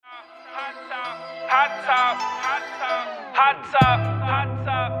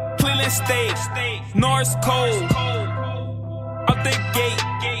Cleveland State, Norris Cole, up the gate,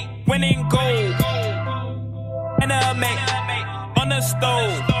 winning gold, anime, on the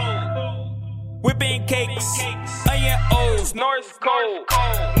stove, whipping cakes, onion O's, Norris Cole,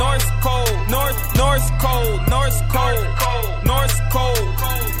 Norris Cole, Norris Cole, Norris Cole, Norris Cole,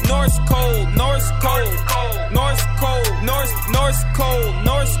 Norris Cole, Norris Cole, Norris Cole, Norris Cole,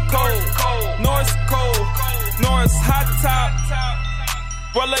 Norris Cole, Norris Cole, Norris hot top,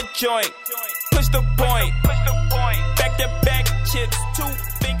 roll a joint, push the point, back to back chips,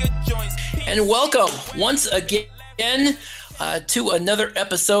 2-finger joints. And welcome once again to another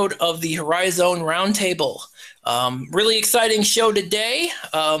episode of the HoriZone Roundtable. Really exciting show today,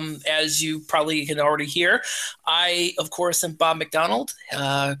 as you probably can already hear. I, of course, am Bob McDonald,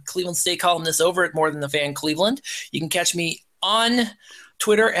 Cleveland State columnist over at More Than the Fan Cleveland. You can catch me on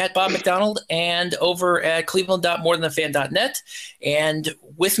Twitter at Bob McDonald and over at cleveland.morethanthefan.net. And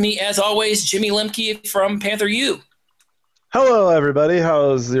with me, as always, Jimmy Lemke from Panther U. Hello, everybody.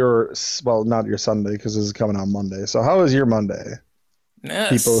 How's your, well, not your Sunday because this is coming on Monday. So how is your Monday?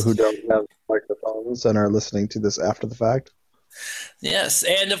 Yes. People who don't have microphones and are listening to this after the fact. Yes,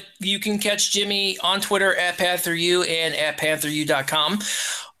 and you can catch Jimmy on Twitter at PantherU and at PantherU.com.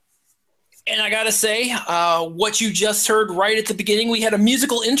 And I got to say, what you just heard right at the beginning, we had a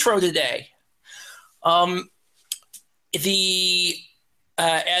musical intro today.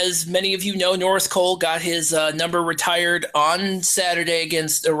 As many of you know, Norris Cole got his number retired on Saturday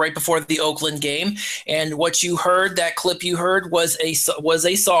against right before the Oakland game. And what you heard, that clip you heard, was a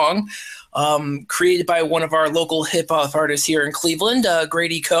song created by one of our local hip hop artists here in Cleveland,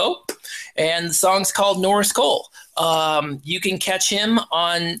 Graddy Co. And the song's called Norris Cole. You can catch him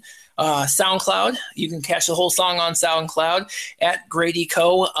on SoundCloud. You can catch the whole song on SoundCloud at Graddy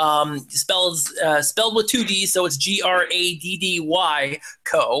Co. Spelled with two D's, so it's Graddy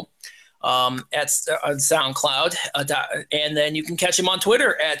Co. On SoundCloud, and then you can catch him on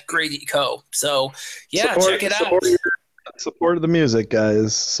Twitter at Graddy Co. So yeah, check it out. Support the music,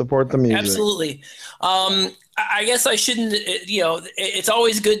 guys. Support the music. Absolutely. I guess I shouldn't. It's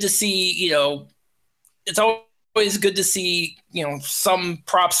always good to see. It's always good to see, some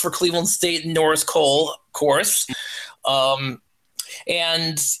props for Cleveland State and Norris Cole, of course. And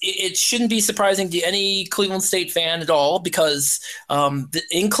it shouldn't be surprising to any Cleveland State fan at all because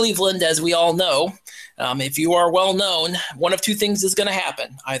in Cleveland, as we all know, if you are well known, one of two things is going to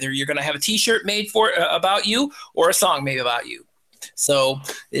happen. Either you're going to have a T-shirt made about you or a song made about you. So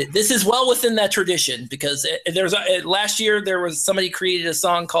this is well within that tradition because last year there was somebody created a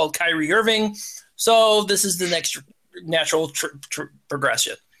song called Kyrie Irving. So this is the next natural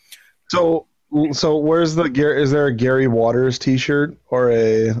progression. So where's is there a Gary Waters T-shirt or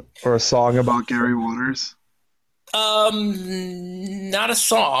a song about Gary Waters? Not a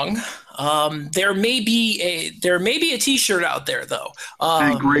song. There may be a T-shirt out there though.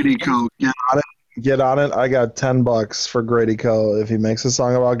 Hey, Graddy Co, get on it. I got $10 for Graddy Co if he makes a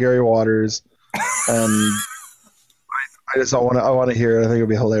song about Gary Waters, and I want to hear it. I think it'd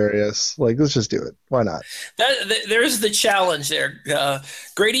be hilarious. Like, let's just do it. Why not? There's the challenge there.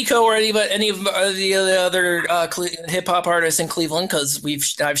 Graddy Co or any of the other hip hop artists in Cleveland, because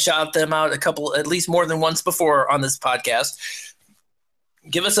I've shouted them out at least more than once before on this podcast.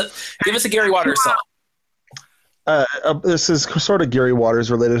 Give us a Gary Waters song. This is sort of Gary Waters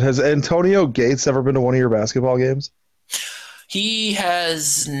related. Has Antonio Gates ever been to one of your basketball games? He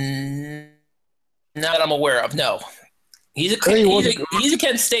has, not that I'm aware of. No. He's a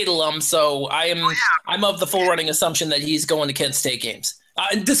Kent State alum, so I'm of the full running assumption that he's going to Kent State games,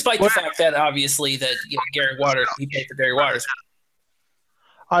 despite the fact that obviously that Gary Waters, he paid for Gary Waters.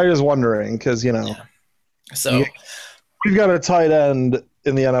 I was wondering because so we've got a tight end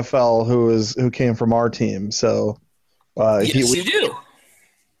in the NFL who came from our team, so you do.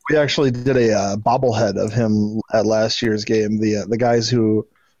 We actually did a bobblehead of him at last year's game. The guys who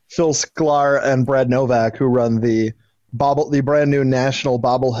Phil Sklar and Brad Novak who run the brand new National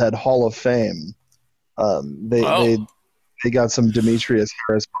Bobblehead Hall of Fame. They got some Demetrius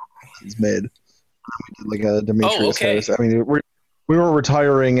Harris bobbleheads made. We did like a Demetrius Harris. I mean, we weren't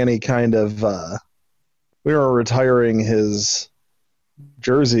retiring any kind of. We weren't retiring his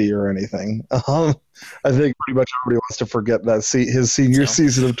jersey or anything. I think pretty much everybody wants to forget that his senior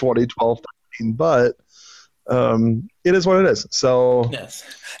season of 2012-13, but. It is what it is. So yes.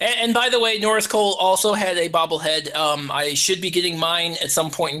 And by the way, Norris Cole also had a bobblehead. I should be getting mine at some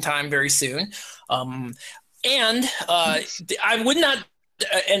point in time very soon. I would not.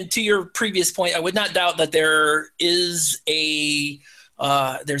 And to your previous point, I would not doubt that there is a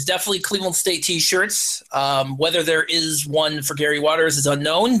There's definitely Cleveland State T-shirts. Whether there is one for Gary Waters is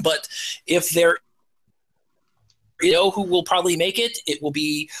unknown, but if there, who will probably make it, it will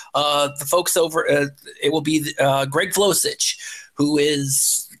be the folks over. It will be Greg Vlosich, who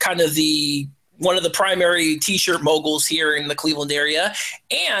is kind of one of the primary T-shirt moguls here in the Cleveland area,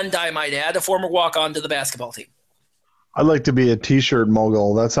 and I might add, a former walk-on to the basketball team. I'd like to be a T-shirt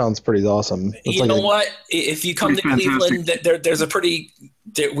mogul. That sounds pretty awesome. That's you know what? If you come to Cleveland, there's a pretty.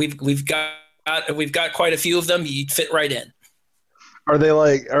 We've got quite a few of them. You'd fit right in. Are they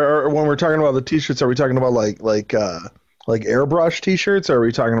like? Or when we're talking about the T-shirts, are we talking about like airbrush T-shirts? Or are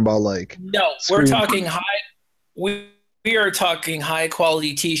we talking about like? No, we're talking high. We are talking high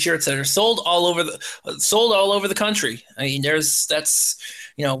quality T-shirts that are sold all over the country. I mean,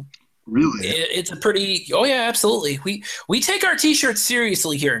 really, it's a pretty. Oh yeah, absolutely. We take our T-shirts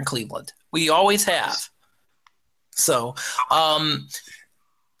seriously here in Cleveland. We always have. So,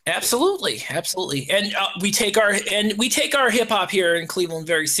 absolutely, and we take our hip hop here in Cleveland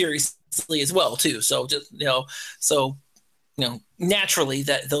very seriously as well too. So just naturally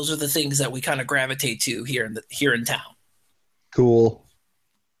that those are the things that we kind of gravitate to here in town. Cool.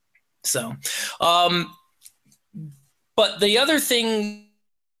 So, but the other thing,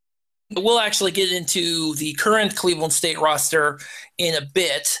 we'll actually get into the current Cleveland State roster in a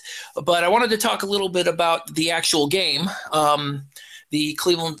bit, but I wanted to talk a little bit about the actual game, the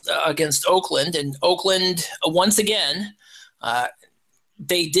Cleveland against Oakland. And Oakland, once again,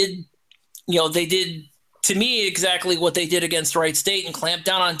 they did to me exactly what they did against Wright State and clamped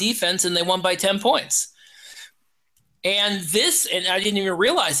down on defense, and they won by 10 points. And I didn't even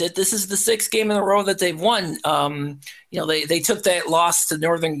realize it, this is the sixth game in a row that they've won. They took that loss to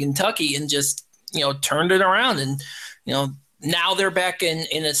Northern Kentucky and just, turned it around. And, now they're back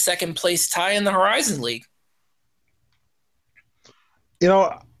in a second place tie in the HoriZone League.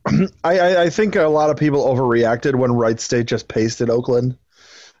 I think a lot of people overreacted when Wright State just pasted Oakland.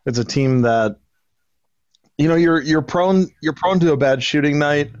 It's a team that, you're prone to a bad shooting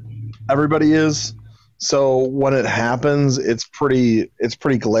night. Everybody is. So when it happens, it's pretty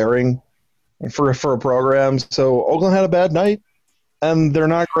glaring for a program. So Oakland had a bad night, and they're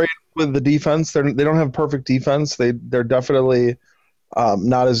not great with the defense. They don't have perfect defense. They're definitely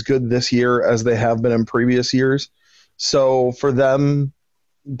not as good this year as they have been in previous years. So for them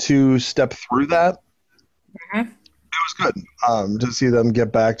to step through that, it was good to see them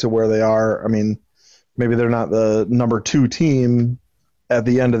get back to where they are. I mean, maybe they're not the number 2 team at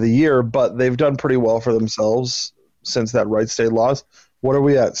the end of the year, but they've done pretty well for themselves since that Wright State loss. What are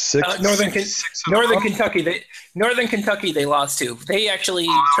we at? Northern Kentucky. Northern Kentucky they lost to. They actually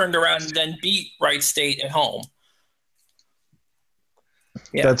turned around and then beat Wright State at home.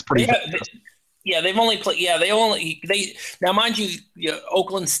 Yeah, that's pretty. They've only played. Yeah, they now, mind you,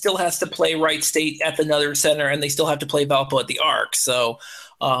 Oakland still has to play Wright State at the Nether Center, and they still have to play Valpo at the Arc. So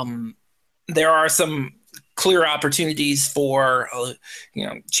there are some clear opportunities for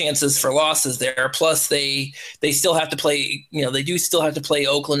chances for losses there. Plus they still have to play, they do still have to play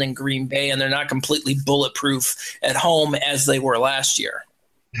Oakland and Green Bay, and they're not completely bulletproof at home as they were last year.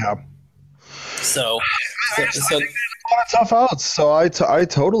 Yeah. So a lot of tough outs. So I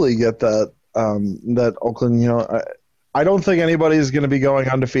totally get that. That Oakland, I don't think anybody is going to be going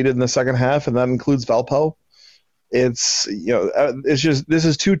undefeated in the second half, and that includes Valpo. It's it's just, this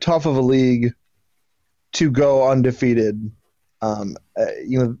is too tough of a league to go undefeated, at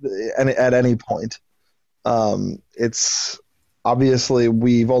any point. It's obviously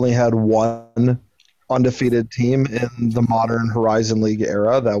we've only had one undefeated team in the modern HoriZone League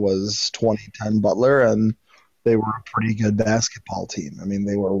era. That was 2010 Butler, and they were a pretty good basketball team. I mean,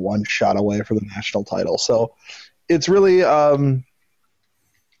 they were one shot away from the national title. So it's really a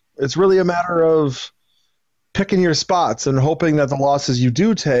matter of picking your spots and hoping that the losses you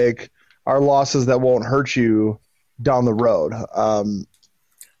do take are losses that won't hurt you down the road.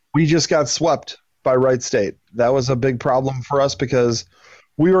 We just got swept by Wright State. That was a big problem for us because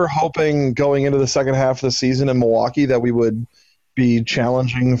we were hoping going into the second half of the season in Milwaukee that we would be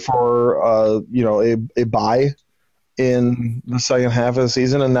challenging for a bye in the second half of the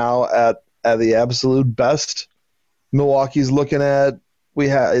season, and now at the absolute best, Milwaukee's looking at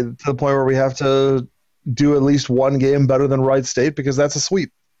to the point where we have to do at least one game better than Wright State because that's a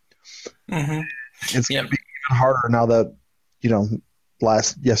sweep. Mm-hmm. It's going to be even harder now that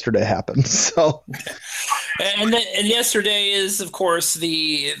yesterday happened. So, and yesterday is of course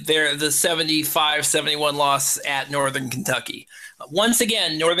the 75-71 loss at Northern Kentucky. Once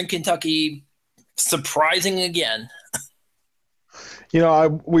again, Northern Kentucky surprising again.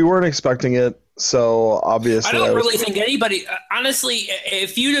 We weren't expecting it, So obviously, I don't really think anybody, honestly,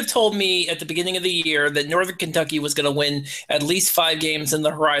 if you'd have told me at the beginning of the year that Northern Kentucky was going to win at least 5 games in the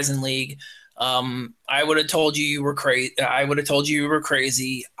HoriZone League, I would have told you you were crazy.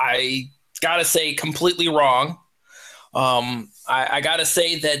 I gotta say, completely wrong. I gotta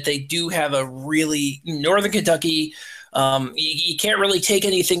say that they do have a really Northern Kentucky. You can't really take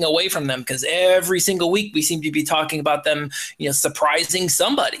anything away from them because every single week we seem to be talking about them, surprising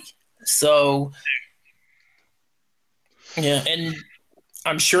somebody. So, yeah, and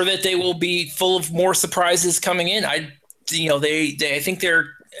I'm sure that they will be full of more surprises coming in. I think they're,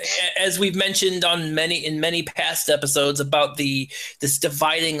 as we've mentioned in many past episodes about this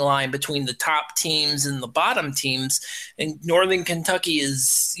dividing line between the top teams and the bottom teams, and Northern Kentucky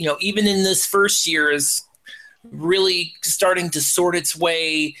is, even in this first year, is really starting to sort its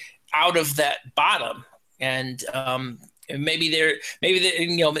way out of that bottom. And maybe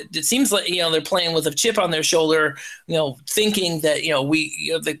it seems like they're playing with a chip on their shoulder, thinking that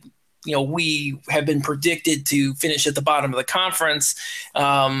we have been predicted to finish at the bottom of the conference.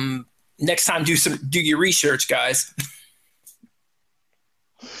 Next time, do your research, guys.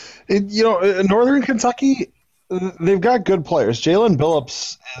 Northern Kentucky, they've got good players. Jalen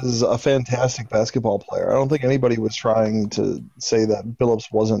Billups is a fantastic basketball player. I don't think anybody was trying to say that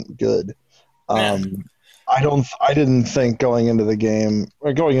Billups wasn't good. I didn't think going into the game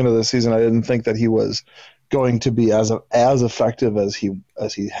or going into the season, I didn't think that he was going to be as effective as he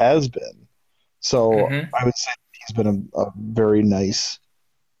has been. So I would say he's been a very nice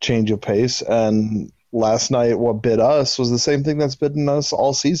change of pace. And last night, what bit us was the same thing that's bitten us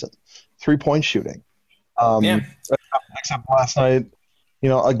all season: 3-point shooting. Except last night,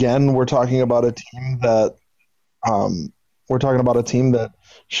 again, we're talking about a team that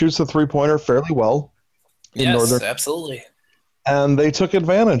shoots the 3-pointer fairly well. Yes, absolutely. And they took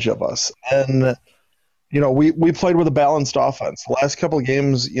advantage of us. And we played with a balanced offense. The last couple of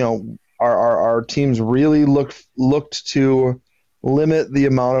games, our teams really looked to limit the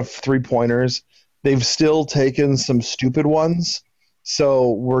amount of 3-pointers. They've still taken some stupid ones,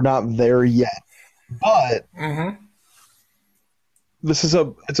 so we're not there yet. But it's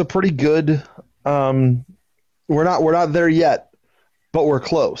a pretty good. We're not there yet, but we're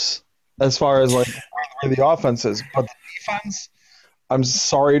close as far as where the offense is. But the defense, I'm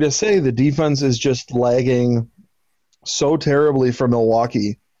sorry to say, the defense is just lagging so terribly for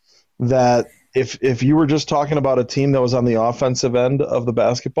Milwaukee that if you were just talking about a team that was on the offensive end of the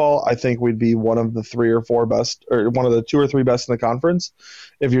basketball, I think we'd be one of the 3 or 4 best, or one of the 2 or 3 best in the conference.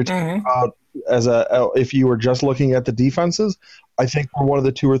 If you're talking about if you were just looking at the defenses, I think we're one of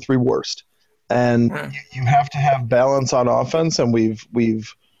the 2 or 3 worst. And you have to have balance on offense. And we've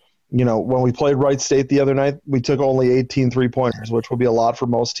when we played Wright State the other night, we took only 18 3-pointers, which will be a lot for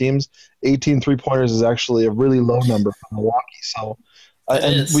most teams. 18 3-pointers is actually a really low number for Milwaukee. So,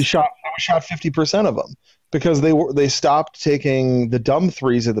 we shot 50% of them because they stopped taking the dumb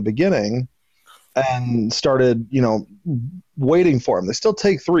threes at the beginning and started, waiting for them. They still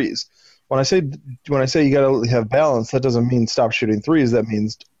take threes. When I say you got to have balance, that doesn't mean stop shooting threes. That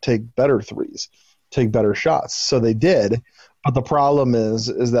means take better threes, take better shots. So they did. But the problem is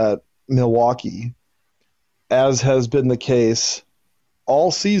that Milwaukee, as has been the case all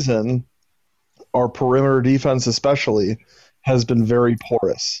season, our perimeter defense especially has been very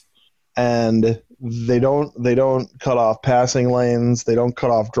porous. And they don't cut off passing lanes, they don't cut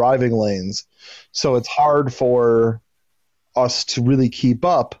off driving lanes. So it's hard for us to really keep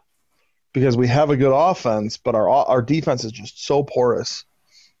up because we have a good offense, but our defense is just so porous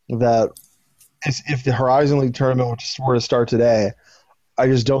that if the HoriZone League tournament were to start today, I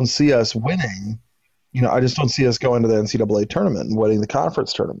just don't see us winning. I just don't see us going to the NCAA tournament and winning the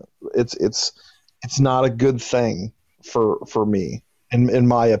conference tournament. It's not a good thing for me, in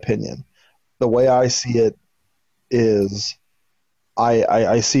my opinion. The way I see it is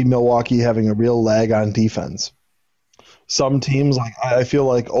I see Milwaukee having a real lag on defense. Some teams, I feel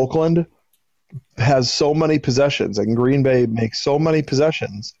like Oakland has so many possessions and Green Bay makes so many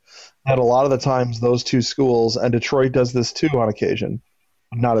possessions that a lot of the times those 2 schools, and Detroit does this too on occasion,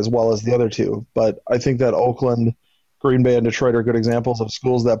 not as well as the other 2, but I think that Oakland, Green Bay, and Detroit are good examples of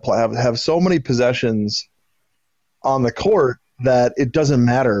schools that have so many possessions on the court that it doesn't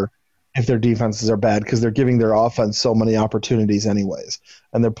matter if their defenses are bad because they're giving their offense so many opportunities anyways,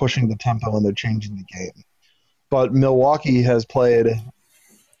 and they're pushing the tempo and they're changing the game. But Milwaukee has played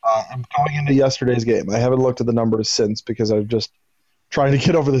I'm going into yesterday's game. I haven't looked at the numbers since because I'm just trying to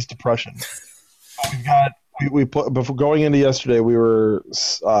get over this depression. Before going into yesterday, we were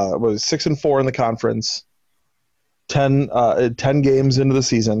 6-4 in the conference, 10 games into the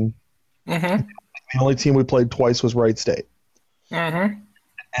season. Mm-hmm. The only team we played twice was Wright State. Mm-hmm.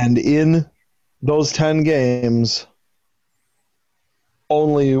 And in those 10 games,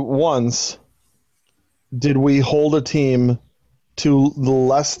 only once did we hold a team to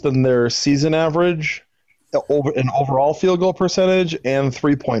less than their season average in overall field goal percentage and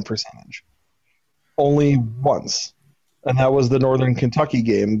 3-point percentage. Only once. And that was the Northern Kentucky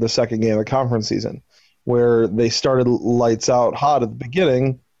game, the second game of the conference season, where they started lights out hot at the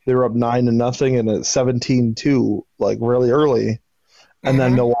beginning. They were up 9-0 and at 17-2, like really early. And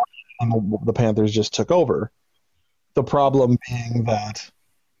then Milwaukee and the Panthers just took over. The problem being that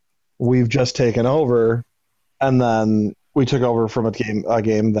we've just taken over, and then we took over from a game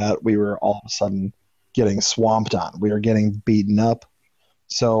that we were all of a sudden getting swamped on. We were getting beaten up.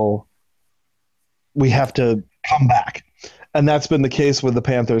 So we have to come back. And that's been the case with the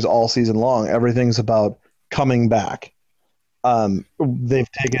Panthers all season long. Everything's about coming back.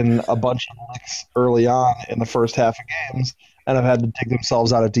 They've taken a bunch of licks early on in the first half of games and have had to dig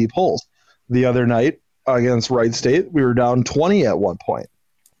themselves out of deep holes. The other night against Wright State, we were down 20 at one point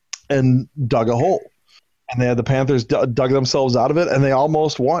and dug a hole. And they had the Panthers dug themselves out of it, and they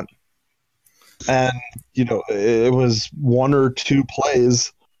almost won. And, it was one or two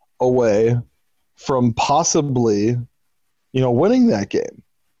plays away from possibly, winning that game.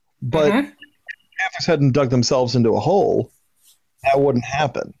 But if the Panthers hadn't dug themselves into a hole, that wouldn't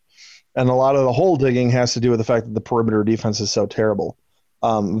happen. And a lot of the hole digging has to do with the fact that the perimeter defense is so terrible.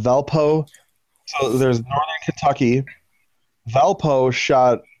 Valpo, so there's Northern Kentucky. Valpo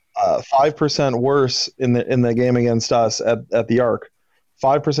shot 5% worse in the game against us at the Arc.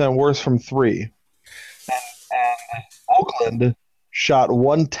 5% worse from three. And Oakland shot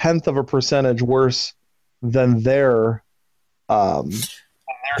 0.1% worse than their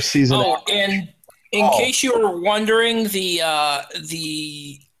season. And in case you were wondering,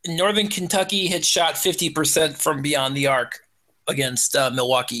 the Northern Kentucky had shot 50% from beyond the arc against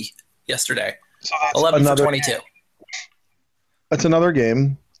Milwaukee yesterday. So 11 for 22. That's another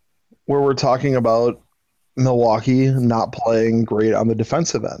game where we're talking about Milwaukee not playing great on the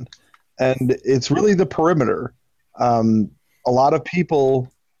defensive end. And it's really the perimeter. A lot of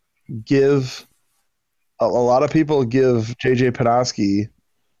people give JJ Panoski,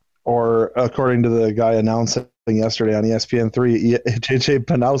 or according to the guy announcing yesterday on ESPN3, JJ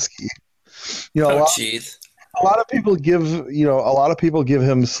Panowski. A lot of people give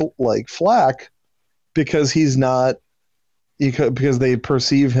him like flack because he's not, because they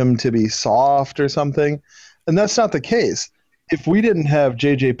perceive him to be soft or something, and that's not the case. If we didn't have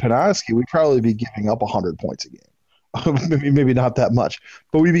JJ Panowski, we'd probably be giving up 100 points a game. maybe not that much,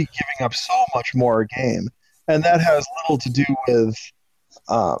 but we'd be giving up so much more a game, and that has little to do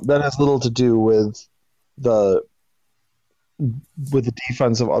with the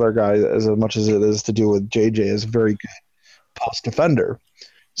defense of other guys as much as it is to do with JJ as a very good post defender.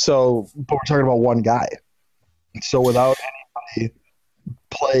 So, but we're talking about one guy. So without anybody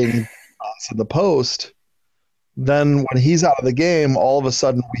playing us in the post, then when he's out of the game, all of a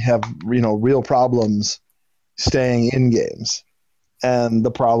sudden we have real problems staying in games. And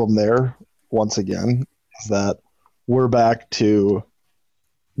the problem there, once again, is that we're back to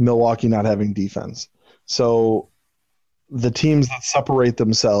Milwaukee not having defense. So the teams that separate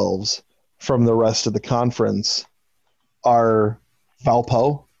themselves from the rest of the conference are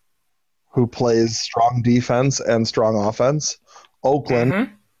Valpo, who plays strong defense and strong offense.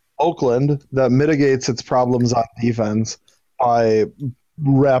 Oakland, that mitigates its problems on defense by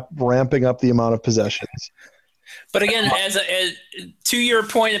ramping up the amount of possessions. But again, as to your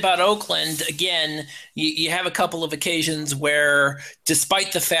point about Oakland, again, you have a couple of occasions where,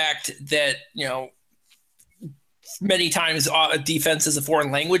 despite the fact that many times defense is a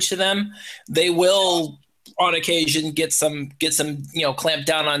foreign language to them, they will on occasion get some clamp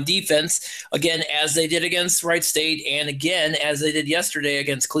down on defense, again, as they did against Wright State, and again as they did yesterday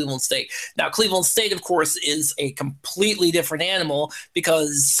against Cleveland State. Now, Cleveland State, of course, is a completely different animal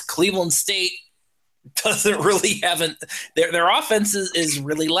because Cleveland State doesn't really their offense is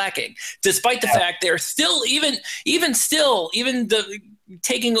really lacking, despite the fact they're still even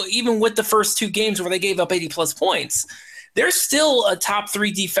with the first two games where they gave up 80 plus points, they're still a top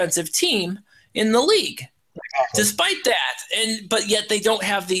 3 defensive team in the league. Despite that, but yet they don't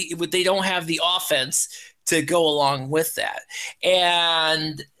have the offense to go along with that,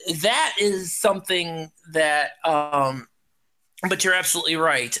 and that is something that. But you're absolutely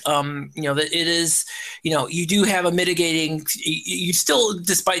right. That it is. You do have a mitigating. You still,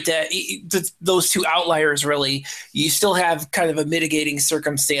 despite that, those two outliers, really, you still have kind of a mitigating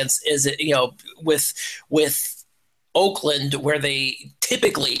circumstance. Is it with Oakland, where they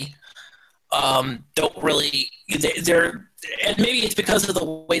typically don't really they're and maybe it's because of the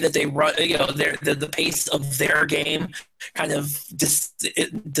way that they run, the pace of their game kind of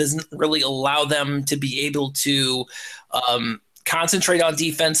it doesn't really allow them to be able to concentrate on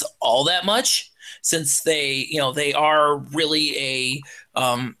defense all that much, since they are really a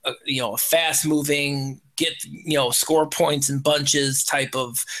fast moving, score points in bunches type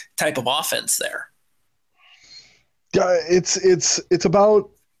of offense there. Yeah, it's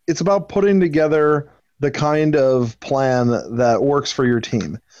about putting together the kind of plan that works for your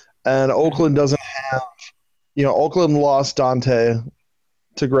team. And Oakland doesn't have, Oakland lost Dante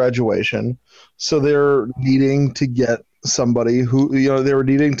to graduation. So they're needing to get somebody who, they were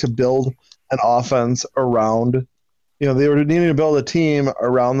needing to build an offense around, they were needing to build a team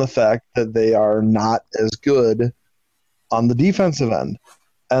around the fact that they are not as good on the defensive end.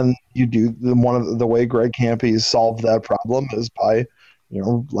 And one of the way Greg Campy solved that problem is by,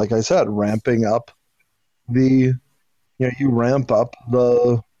 like I said, ramping up you ramp up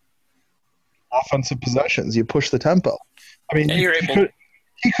the offensive possessions. You push the tempo. I mean,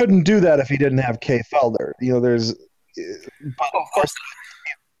 he couldn't do that if he didn't have Kay Felder. But of course,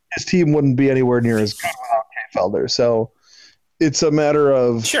 his team wouldn't be anywhere near as good without Kay Felder. So it's a matter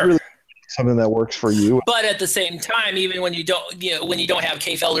of really something that works for you. But at the same time, even when you don't have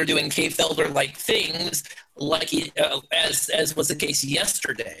Kay Felder doing Kay Felder like things, like as was the case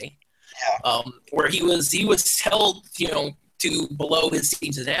yesterday, where he was held to below his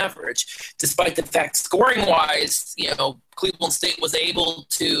team's average, despite the fact scoring wise, Cleveland State was able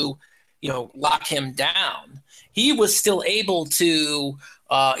to lock him down. He was still able to.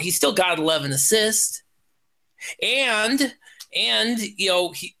 He still got 11 assists, and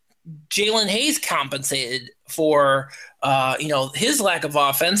Jalen Hayes compensated for his lack of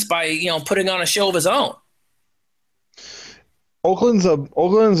offense by putting on a show of his own. Oakland's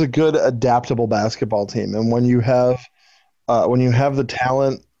a good adaptable basketball team, and when you have the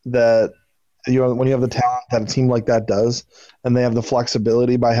talent that a team like that does, and they have the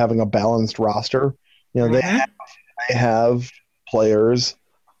flexibility by having a balanced roster, they have players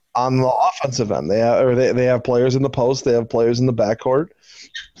on the offensive end. They have players in the post, they have players in the backcourt,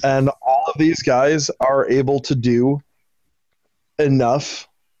 and all of these guys are able to do enough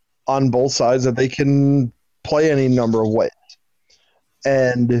on both sides that they can play any number of ways.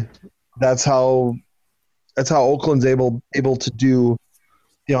 And that's how Oakland's able to do,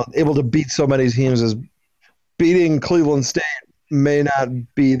 able to beat so many teams. As beating Cleveland State may not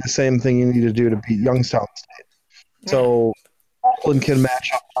be the same thing you need to do to beat Youngstown State. So Oakland can match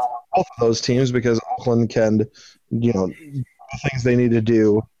up both of those teams because Oakland can, do the things they need to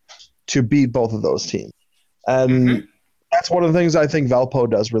do to beat both of those teams. And that's one of the things I think Valpo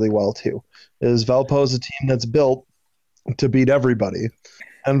does really well too. Is Valpo is a team that's built to beat everybody.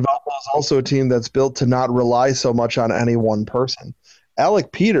 And Valpo is also a team that's built to not rely so much on any one person.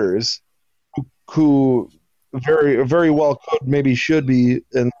 Alec Peters, who very, very well could, maybe should be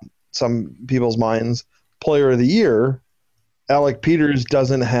in some people's minds, player of the year, Alec Peters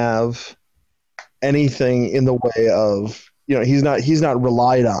doesn't have anything in the way of, he's not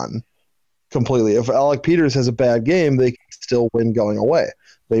relied on completely. If Alec Peters has a bad game, they can still win going away.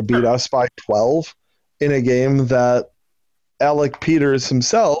 They beat us by 12 in a game that Alec Peters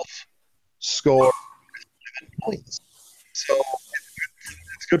himself scored 7 points. So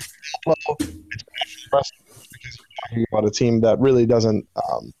it's good for Valpo. It's good for the rest of us because you're talking about a team that really doesn't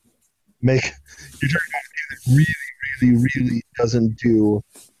you're talking about a team that really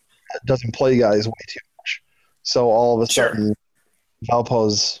doesn't play guys way too much. So all of a sudden,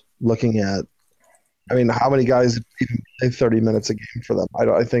 Valpo's looking at, how many guys even play 30 minutes a game for them?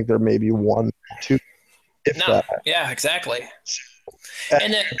 I think there may be 1 or 2. Yeah, exactly.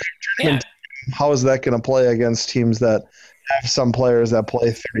 How is that going to play against teams that have some players that play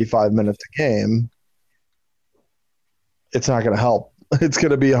 35 minutes a game? It's not going to help. It's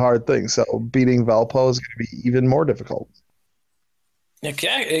going to be a hard thing. So beating Valpo is going to be even more difficult.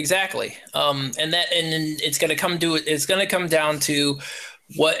 Okay, exactly. And it's going to come down to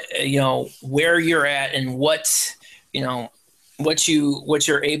what where you're at and what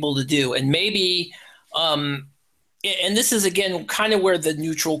you're able to do, and maybe. And this is again kind of where the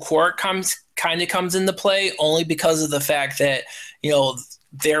neutral court comes into play, only because of the fact that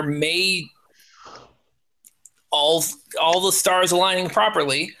there may all the stars aligning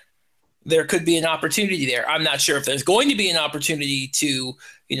properly, there could be an opportunity there. I'm not sure if there's going to be an opportunity to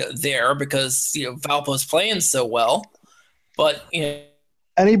there because Valpo's playing so well, but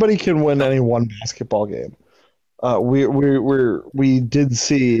anybody can win any one basketball game. We did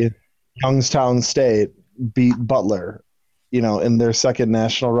see Youngstown State beat Butler, in their second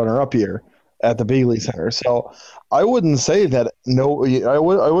national runner-up year. at the Beagley Center. So I wouldn't say that I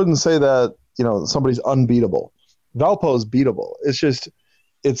wouldn't say that, somebody's unbeatable. Valpo's beatable. It's just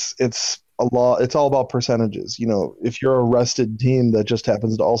it's a law. It's all about percentages. If you're a rested team that just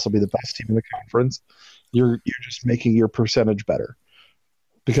happens to also be the best team in the conference, you're just making your percentage better.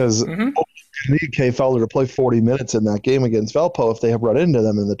 Because you need K. Fowler to play 40 minutes in that game against Valpo if they have run into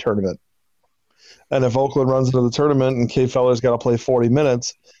them in the tournament. And if Oakland runs into the tournament and K. Fowler's got to play 40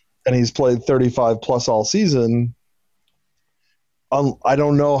 minutes and he's played 35 plus all season, I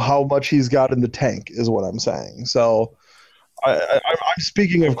don't know how much he's got in the tank is what I'm saying. So I'm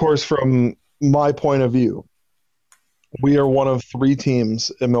speaking, of course, from my point of view. We are one of three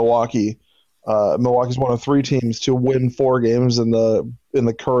teams in Milwaukee. Milwaukee's one of three teams to win 4 games in the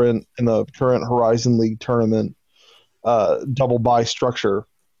current HoriZone League tournament double bye structure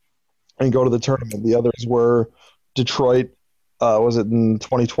and go to the tournament. The others were Detroit, was it in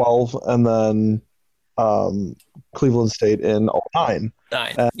 2012, and then Cleveland State in 2009.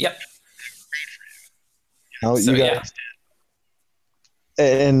 Yep. You guys did.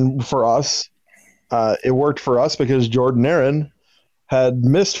 And for us, it worked for us because Jordan Aaron had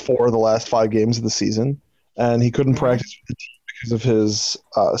missed 4 of the last 5 games of the season, and he couldn't practice with the team because of his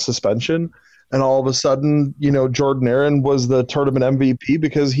suspension. And all of a sudden, Jordan Aaron was the tournament MVP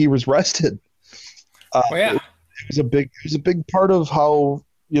because he was rested. It was a big part of how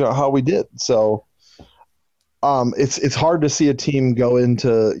we did. So it's hard to see a team go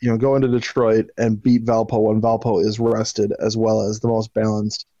into Detroit and beat Valpo when Valpo is rested, as well as the most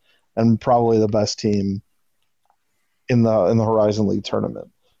balanced and probably the best team in the HoriZone League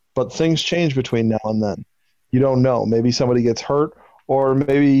tournament. But things change between now and then. You don't know. Maybe somebody gets hurt, or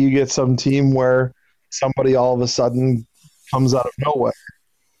maybe you get some team where somebody all of a sudden comes out of nowhere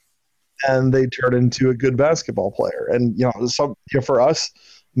and they turn into a good basketball player. And for us,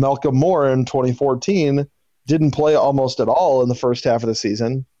 Malcolm Moore in 2014 didn't play almost at all in the first half of the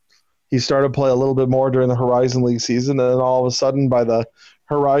season. He started to play a little bit more during the HoriZone League season, and then all of a sudden by the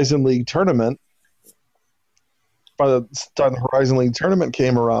HoriZone League tournament, by the time the HoriZone League tournament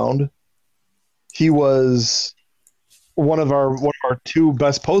came around, he was one of our 2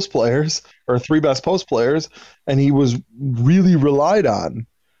 best post players, or 3 best post players, and he was really relied on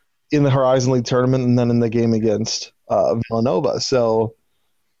in the HoriZone League tournament and then in the game against Villanova. So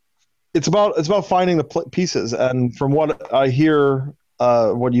it's about finding the pieces. And from what I hear,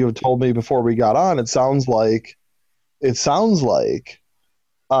 what you have told me before we got on, it sounds like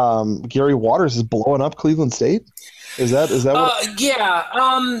Gary Waters is blowing up Cleveland State. Is that what?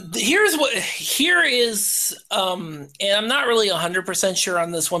 Here is, and I'm not really 100% sure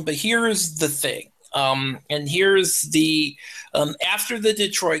on this one, but here's the thing. And here's the, after the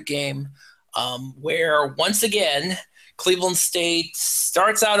Detroit game, where once again, Cleveland State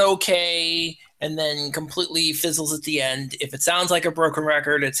starts out okay and then completely fizzles at the end. If it sounds like a broken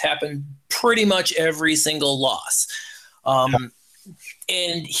record, it's happened pretty much every single loss.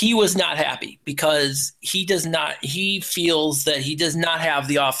 And he was not happy because he feels that he does not have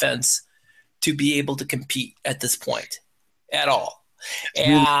the offense to be able to compete at this point at all.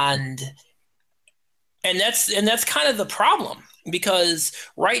 And that's kind of the problem, because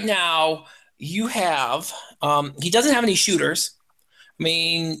right now you have he doesn't have any shooters. I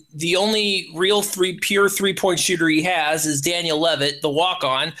mean, the only real pure 3-point shooter he has is Daniel Levitt, the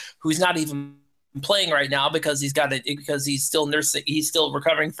walk-on, who's not even playing right now because he's still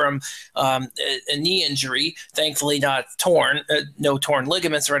recovering from a knee injury. Thankfully, not torn, no torn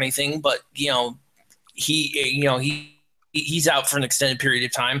ligaments or anything. But he's out for an extended period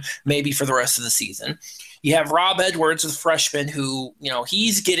of time, maybe for the rest of the season. You have Rob Edwards, a freshman, who,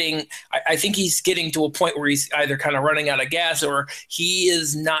 he's getting – I think he's getting to a point where he's either kind of running out of gas, or he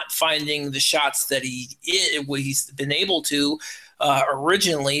is not finding the shots that he's been able to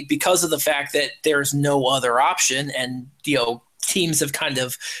originally, because of the fact that there's no other option. And, teams have kind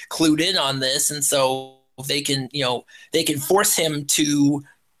of clued in on this. And so they can force him to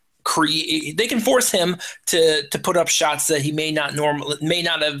 – they can force him to put up shots that he may not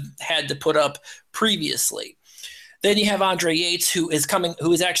have had to put up previously. Then you have Andre Yates, who is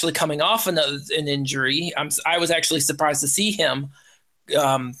actually coming off an injury. I was actually surprised to see him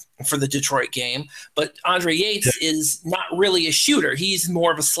for the Detroit game, but Andre Yates is not really a shooter. He's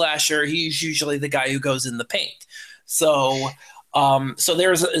more of a slasher. He's usually the guy who goes in the paint. So I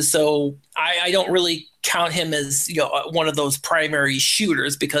don't really count him as one of those primary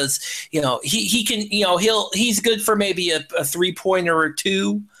shooters, because he can he's good for maybe a 3-pointer or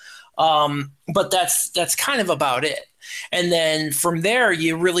 2, but that's kind of about it. And then from there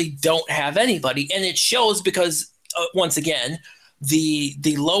you really don't have anybody, and it shows because once again,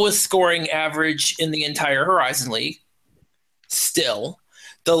 the lowest scoring average in the entire Horizon League. Still,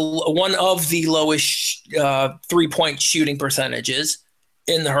 one of the lowest 3-point shooting percentages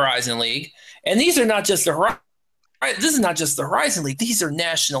in the Horizon League. And these are not just the Horizon. This is not just the Horizon League. These are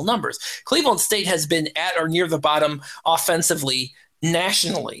national numbers. Cleveland State has been at or near the bottom offensively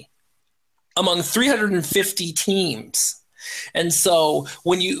nationally among 350 teams. And so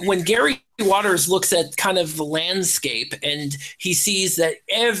when Gary Waters looks at kind of the landscape and he sees that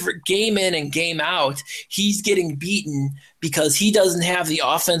every game in and game out, he's getting beaten because he doesn't have the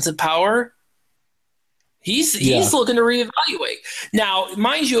offensive power, he's looking to reevaluate. Now,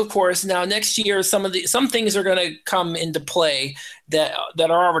 mind you, of course, now next year some things are going to come into play that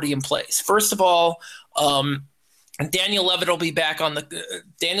are already in place. First of all, Daniel Levitt will be back Levitt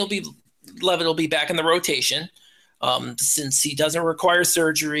will be back in the rotation. Since he doesn't require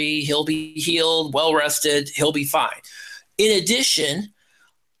surgery, he'll be healed, well rested, he'll be fine. In addition,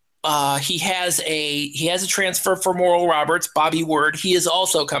 he has a transfer from Oral Roberts, Bobby Word. He is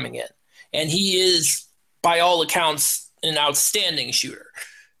also coming in, and he is, by all accounts, an outstanding shooter.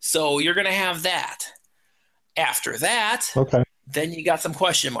 So you're going to have that. After that, then you got some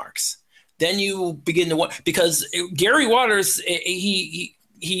question marks. Then you begin to – because Gary Waters, he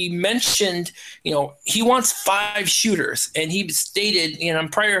mentioned, he wants 5 shooters. And he stated, and I'm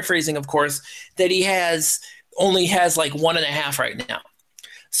paraphrasing, of course, that he only has like 1.5 right now.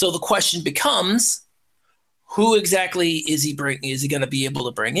 So the question becomes, who exactly is he going to be able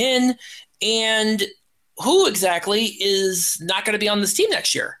to bring in? And who exactly is not going to be on this team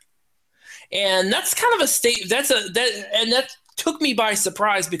next year? And that's kind of that took me by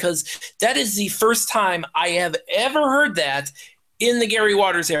surprise, because that is the first time I have ever heard that in the Gary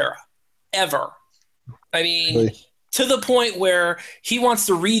Waters era, ever. I mean, really? To the point where he wants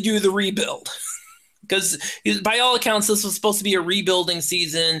to redo the rebuild. Because by all accounts, this was supposed to be a rebuilding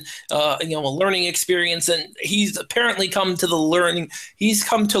season, a learning experience. And he's apparently come to learn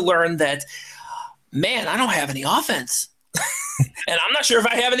that, man, I don't have any offense. And I'm not sure if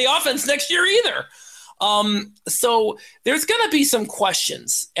I have any offense next year either. So there's going to be some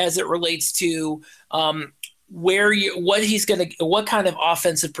questions as it relates to what kind of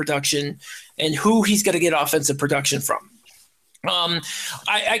offensive production and who he's going to get offensive production from.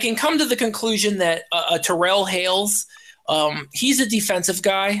 I can come to the conclusion that Terrell Hales, he's a defensive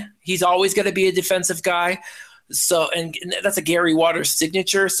guy. He's always going to be a defensive guy. So, and that's a Gary Waters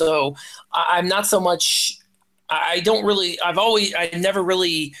signature. So I'm not so much. I never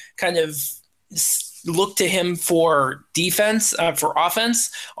really kind of looked to him for defense, for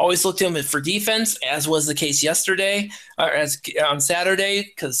offense. Always looked to him for defense, as was the case yesterday, as on Saturday,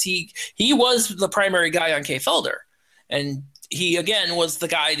 because he was the primary guy on Kay Felder, and he again was the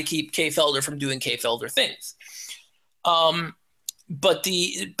guy to keep Kay Felder from doing Kay Felder things. But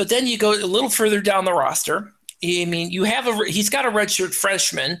then you go a little further down the roster. I mean, he's got a redshirt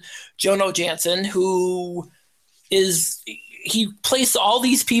freshman, Jono Jansen, who he plays all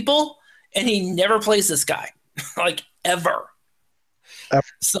these people, and he never plays this guy, like ever.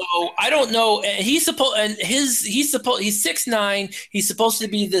 So I don't know. He's 6'9". He's supposed to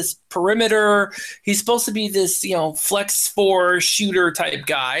be this perimeter. He's supposed to be this, flex 4 shooter type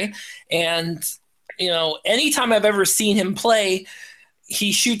guy. And, anytime I've ever seen him play,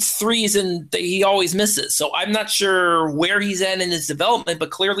 he shoots threes and he always misses. So I'm not sure where he's at in his development,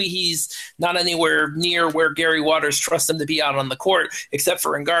 but clearly he's not anywhere near where Gary Waters trusts him to be out on the court, except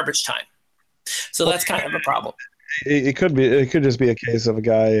for in garbage time. So that's kind of a problem. It could just be a case of a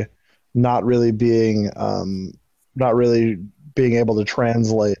guy not really being able to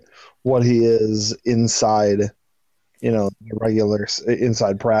translate what he is inside, regular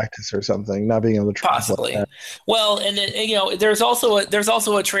inside practice or something, not being able to translate possibly that. Well, and there's also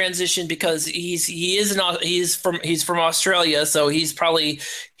a transition, because he's from Australia, so he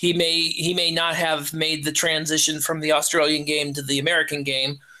may not have made the transition from the Australian game to the American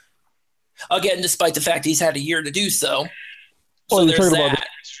game. Again, despite the fact he's had a year to do so. Well, you're talking about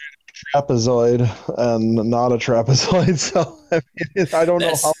trapezoid and not a trapezoid, so I don't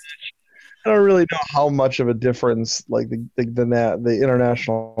really know how much of a difference like the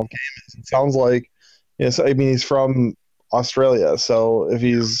international game is. It sounds like, he's from Australia, so if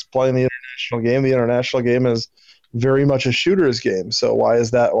he's playing the international game is very much a shooter's game. So why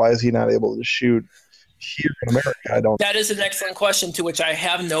is that? Why is he not able to shoot here in America? That is an excellent question to which I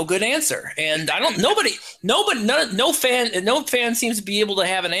have no good answer, and no fan seems to be able to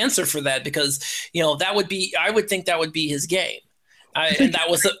have an answer for that, because I would think that would be his game, and that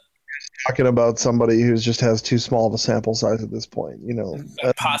was talking about somebody who just has too small of a sample size at this point,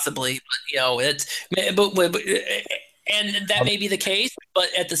 possibly, but And that may be the case, but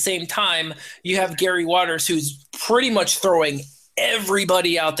at the same time, you have Gary Waters, who's pretty much throwing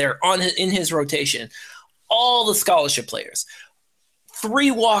everybody out there in his rotation, all the scholarship players.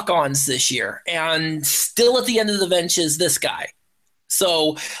 3 walk-ons this year, and still at the end of the bench is this guy.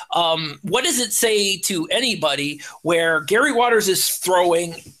 So what does it say to anybody where Gary Waters is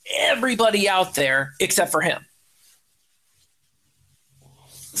throwing everybody out there except for him?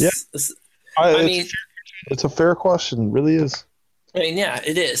 Yeah. I mean, it's a fair question. It really is. I mean, yeah,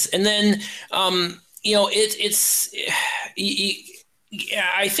 it is. And then,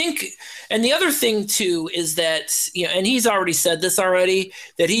 I think, and the other thing too is that, and he's already said this already,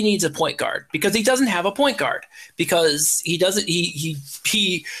 that he needs a point guard because he doesn't have a point guard because he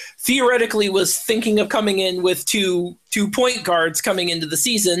theoretically was thinking of coming in with two point guards coming into the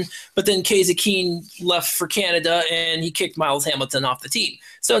season, but then Kaysa Keene left for Canada and he kicked Miles Hamilton off the team.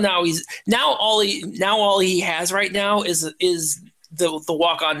 So now all he has right now is the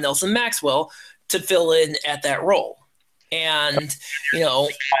walk-on Nelson Maxwell to fill in at that role. And,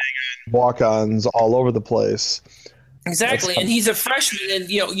 walk-ons all over the place. Exactly. And he's a freshman,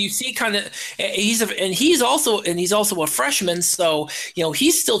 and, you see kind of, he's also a freshman. So,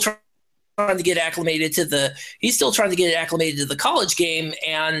 he's still trying to get acclimated to the college game.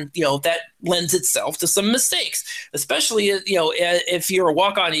 And, that lends itself to some mistakes, especially, if you're a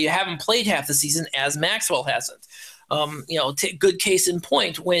walk-on and you haven't played half the season, as Maxwell hasn't. Good case in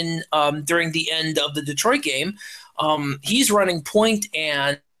point when during the end of the Detroit game, he's running point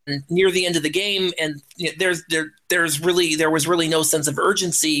and near the end of the game, and there was really no sense of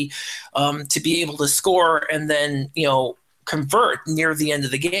urgency to be able to score and then convert near the end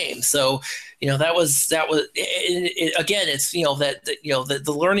of the game. So that was again, it's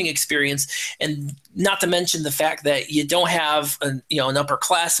the learning experience, and not to mention the fact that you don't have an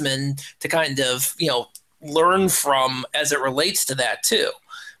upperclassman to kind of learn from as it relates to that too,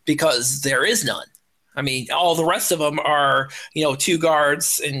 because there is none. I mean, all the rest of them are, 2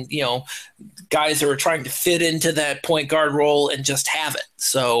 guards and, guys who are trying to fit into that point guard role and just have it.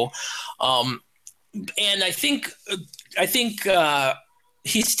 So, and I think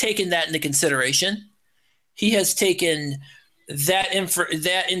he's taken that into consideration. He has taken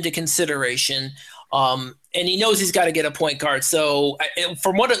that into consideration. And he knows he's got to get a point guard. So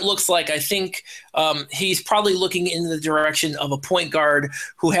from what it looks like, I think he's probably looking in the direction of a point guard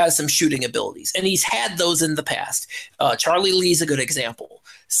who has some shooting abilities. And he's had those in the past. Charlie Lee's a good example.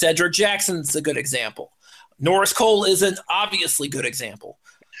 Cedric Jackson's a good example. Norris Cole is an obviously good example.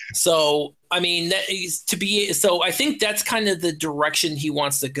 So, I mean, so I think that's kind of the direction he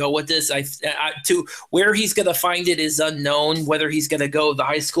wants to go with this. To where he's going to find it is unknown. Whether he's going to go the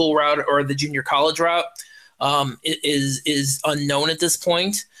high school route or the junior college route is unknown at this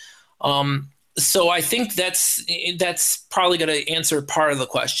point. So I think that's probably going to answer part of the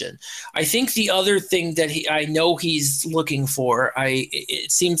question. I think the other thing that I know he's looking for,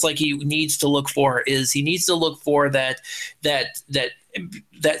 it seems like he needs to look for that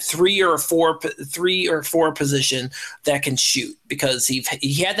 3 or 4 position that can shoot, because he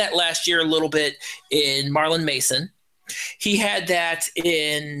had that last year a little bit in Marlon Mason. He had that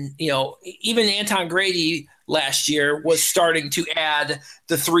in, even Anton Grady last year was starting to add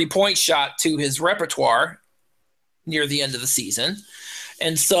the 3-point shot to his repertoire near the end of the season.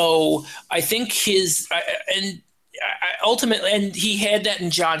 And so I think ultimately, and he had that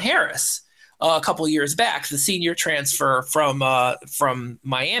in John Harris a couple of years back, the senior transfer from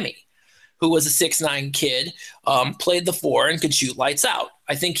Miami, who was a 6'9" kid, played the 4 and could shoot lights out.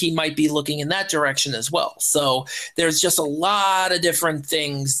 I think he might be looking in that direction as well. So there's just a lot of different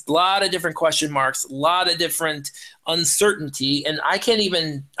things, a lot of different question marks, a lot of different uncertainty, and I can't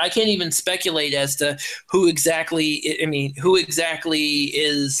even speculate as to who exactly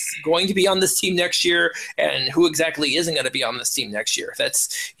is going to be on this team next year and who exactly isn't going to be on this team next year.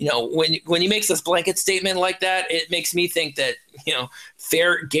 That's, when he makes this blanket statement like that, it makes me think that,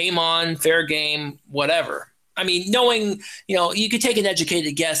 fair game on, fair game, whatever. I mean, knowing, you could take an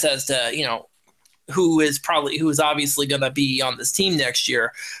educated guess as to, who is obviously going to be on this team next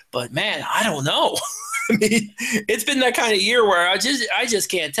year, but man, I don't know. I mean, it's been that kind of year where I just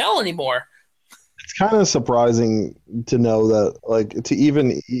can't tell anymore. It's kind of surprising to know that, like, to hear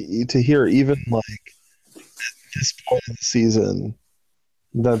like at this point in the season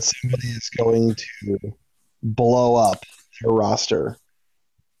that somebody is going to blow up their roster.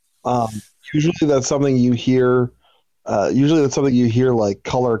 Usually that's something you hear. Like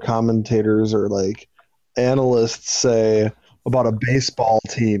color commentators or like analysts say about a baseball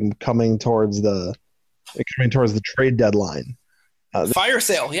team coming towards the trade deadline. Fire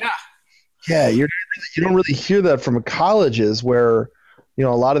sale, yeah. Yeah, you don't really hear that from colleges where, a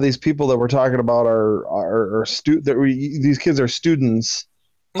lot of these people that we're talking about are these kids are students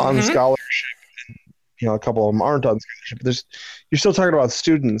on scholarship. A couple of them aren't on scholarship. But you're still talking about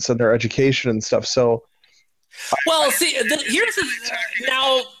students and their education and stuff. So, well, see, here's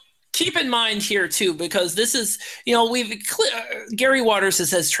now. Keep in mind here too, because this is, Gary Waters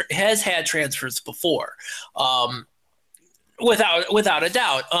has had transfers before, without a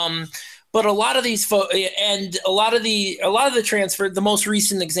doubt. But a lot of these and a lot of the transfer, the most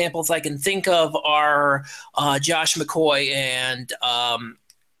recent examples I can think of are Josh McCoy and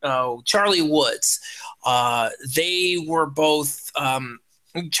Charlie Woods. They were both.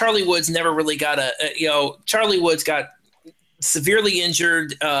 Charlie Woods never really got Charlie Woods got severely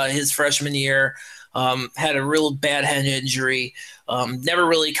injured his freshman year, had a real bad head injury, never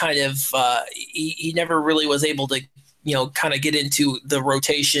really he never really was able to kind of get into the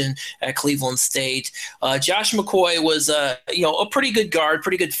rotation at Cleveland State. Josh McCoy was a pretty good guard,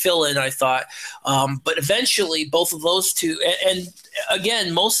 pretty good fill-in, I thought. But eventually both of those two, and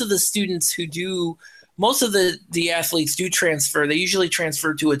again, most of the athletes do transfer. They usually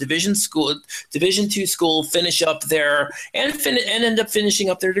transfer to a Division II school, finish up there, and end up finishing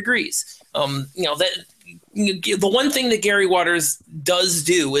up their degrees. The one thing that Gary Waters does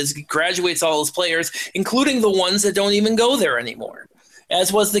do is graduates all his players, including the ones that don't even go there anymore,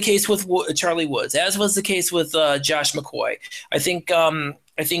 as was the case with Charlie Woods, as was the case with Josh McCoy. I think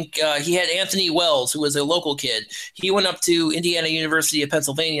he had Anthony Wells, who was a local kid. He went up to Indiana University of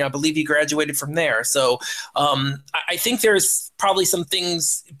Pennsylvania. I believe he graduated from there. So I think there's probably some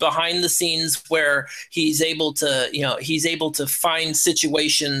things behind the scenes where he's able to find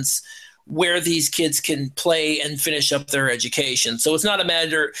situations where these kids can play and finish up their education. So it's not a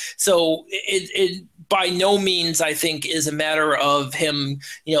matter. So it by no means, I think, is a matter of him,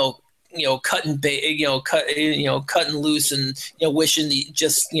 cutting loose and wishing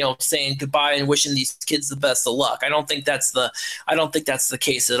saying goodbye and wishing these kids the best of luck. I don't think that's the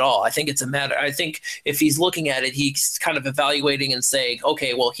case at all. I think it's a matter. I think if he's looking at it, he's kind of evaluating and saying,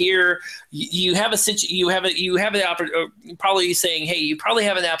 okay, well, here you have probably saying, hey, you probably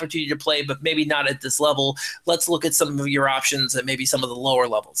have an opportunity to play, but maybe not at this level. Let's look at some of your options at maybe some of the lower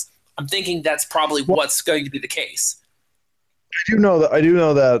levels. I'm thinking that's probably what's going to be the case. I do know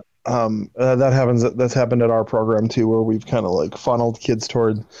that that happens. That's happened at our program too, where we've kind of like funneled kids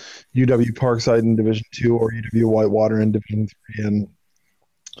toward UW Parkside in Division II or UW Whitewater in Division III, and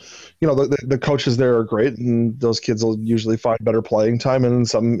the coaches there are great, and those kids will usually find better playing time, and in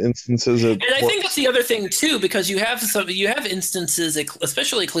some instances, and I think that's the other thing too, because you have instances,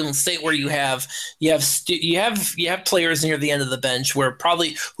 especially Cleveland State, where you have players near the end of the bench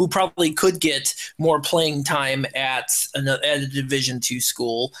who probably could get more playing time at a Division II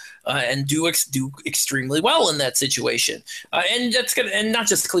school and do extremely well in that situation, and that's and not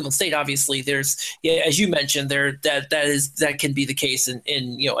just Cleveland State. Obviously, there's as you mentioned there that can be the case in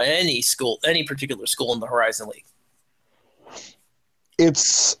any particular school in the HoriZone League.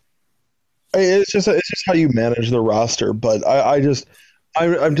 It's just how you manage the roster, but I'm to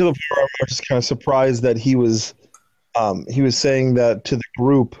the point where I'm just kind of surprised that he was saying that to the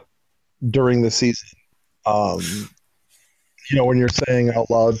group during the season. When you're saying out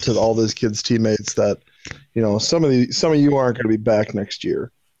loud to all those kids' teammates that some of you aren't going to be back next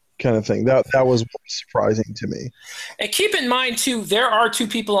year, kind of thing. That was surprising to me. And keep in mind too, there are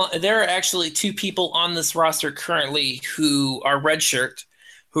actually two people on this roster currently who are redshirts,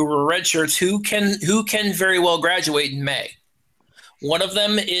 who can very well graduate in May. One of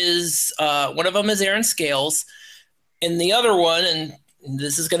them is Aaron Scales, and the other one, and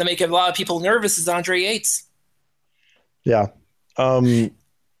this is going to make a lot of people nervous, is Andre Yates. Yeah.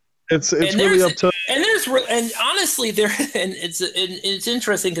 It's really up to, and honestly it's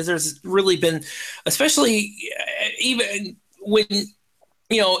interesting because there's really been, especially even when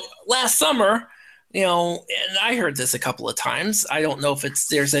last summer, and I heard this a couple of times. I don't know if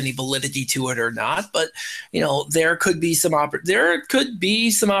there's any validity to it or not, but there could be some opportunities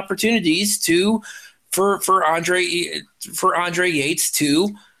for Andre Yates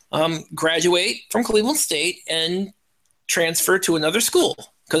to graduate from Cleveland State and transfer to another school,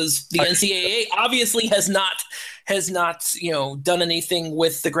 because the NCAA obviously has not done anything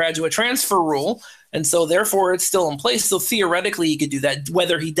with the graduate transfer rule, and so therefore it's still in place. So theoretically he could do that.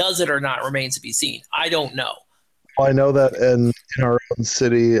 Whether he does it or not remains to be seen. I don't know. Well, I know that in our own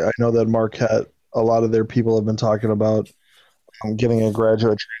city, I know that Marquette, a lot of their people have been talking about getting a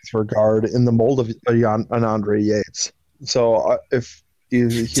graduate transfer guard in the mold of an Andre Yates. So if you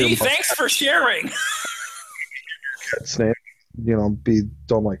hear thanks for sharing. Marquette's name,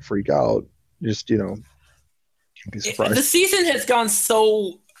 don't like freak out. Just can't be surprised. The season has gone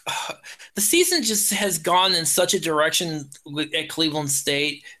so. The season just has gone in such a direction at Cleveland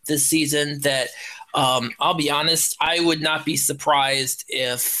State this season that I'll be honest, I would not be surprised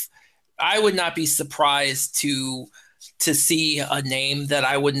to see a name that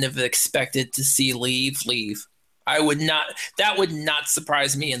I wouldn't have expected to see leave. That would not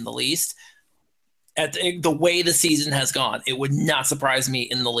surprise me in the least. At the way the season has gone, it would not surprise me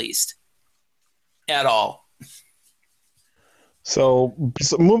in the least at all. So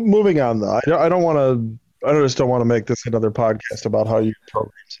moving on, though, I just don't want to make this another podcast about how you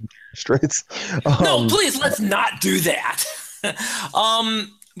program some straits. No, please, let's not do that.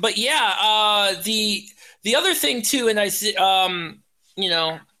 But yeah, the other thing too, and I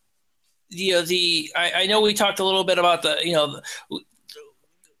know we talked a little bit about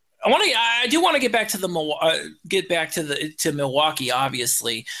I do want to get back to to Milwaukee,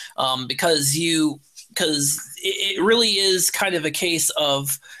 obviously, because it really is kind of a case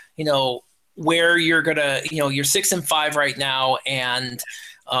of, where you're gonna, you're 6-5 right now. And,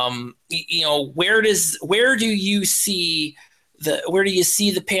 where do you see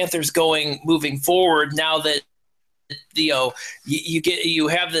the Panthers going moving forward now that, you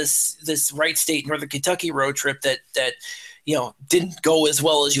have this Wright State, Northern Kentucky road trip that didn't go as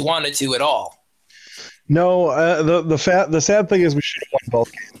well as you wanted to at all. No, the sad thing is we should have won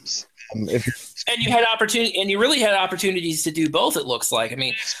both games. And you really had opportunities to do both. It looks like. I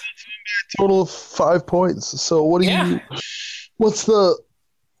mean, total of 5 points. So what do you?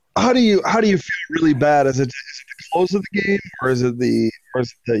 How do you feel really bad? Is it the close of the game, or is it these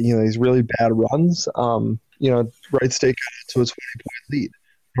really bad runs? Wright State got to a 20-point lead.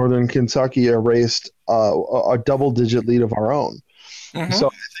 Northern Kentucky erased a double-digit lead of our own. Mm-hmm. So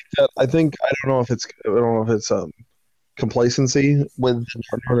I don't know if it's complacency with the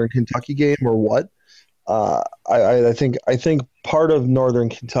Northern Kentucky game or what. I think part of Northern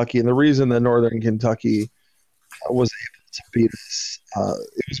Kentucky, and the reason that Northern Kentucky was able to beat us,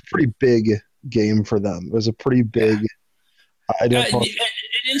 it was a pretty big game for them. It was a pretty big.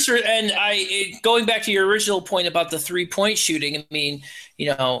 Going back to your original point about the 3-point shooting, I mean,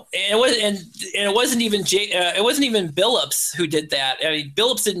 it wasn't even Billups who did that. I mean,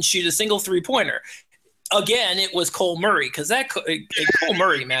 Billups didn't shoot a single 3-pointer. Again, it was Cole Murray, because Cole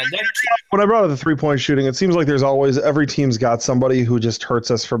Murray, man. When I brought up the 3-point shooting, it seems like there's always every team's got somebody who just hurts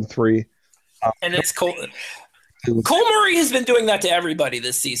us from three. And it's Cole. Cole Murray has been doing that to everybody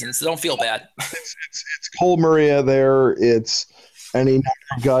this season, so don't feel bad. It's Cole Murray there. It's any number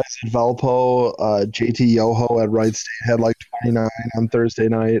of guys at Valpo. JT Yoho at Wright State had like 29 on Thursday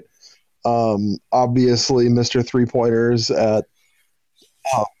night. Obviously, Mr. 3-pointers at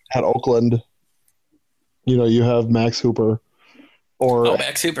Oakland. You have Max Hooper.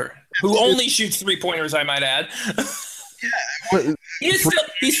 Max Hooper, who only shoots 3-pointers, I might add. He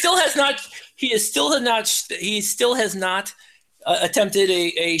still has not attempted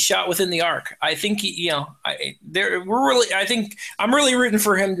a shot within the arc. I think I'm really rooting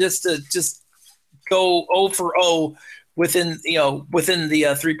for him just to go 0 for 0 within the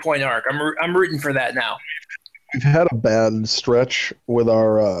 3-point arc. I'm rooting for that now. We've had a bad stretch with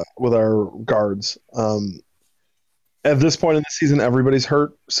our guards. At this point in the season, everybody's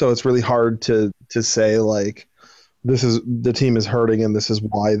hurt, so it's really hard to say like the team is hurting and this is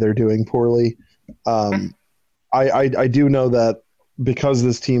why they're doing poorly. I do know that because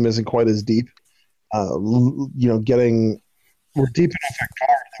this team isn't quite as deep, we're deep enough at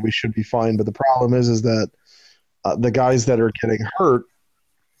guard that we should be fine. But the problem is that the guys that are getting hurt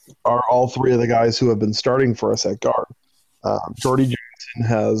are all three of the guys who have been starting for us at guard. Jordy Johnson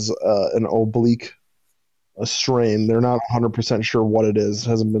has an oblique strain. They're not 100% sure what it is. It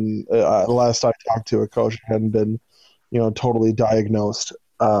hasn't been last I talked to a coach, it hadn't been totally diagnosed.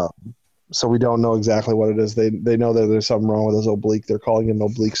 So we don't know exactly what it is. They know that there's something wrong with his oblique. They're calling it an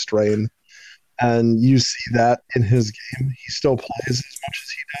oblique strain. And you see that in his game. He still plays as much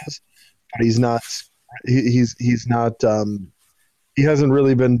as he does, but he's not he hasn't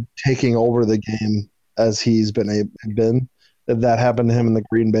really been taking over the game as he's been. That happened to him in the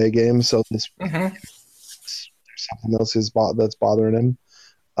Green Bay game. So there's something else that's bothering him.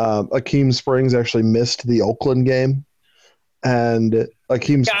 Akeem Springs actually missed the Oakland game. And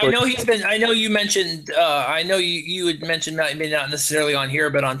Akeem Springs, I know you mentioned. I know you had mentioned, maybe not necessarily on here,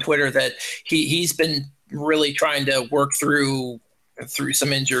 but on Twitter, that he's been really trying to work through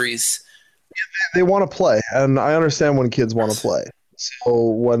some injuries. They want to play, and I understand when kids want to play. So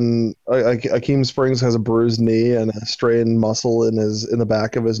when Akeem Springs has a bruised knee and a strained muscle in the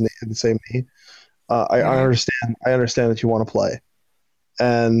back of his knee, the same knee, I understand. I understand that you want to play,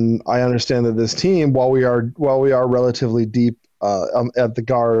 and I understand that this team, while we are relatively deep at the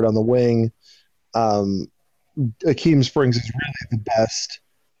guard on the wing, Akeem Springs is really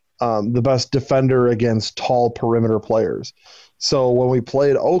the best defender against tall perimeter players. So when we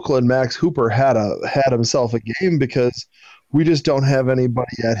played Oakland, Max Hooper had himself a game because we just don't have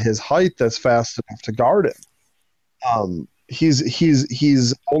anybody at his height that's fast enough to guard him.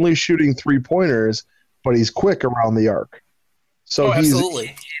 He's only shooting 3-pointers, but he's quick around the arc. So he knows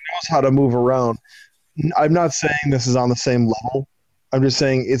how to move around. I'm not saying this is on the same level. I'm just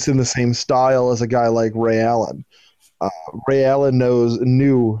saying it's in the same style as a guy like Ray Allen. Ray Allen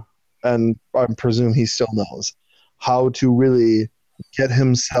knew, and I presume he still knows, how to really get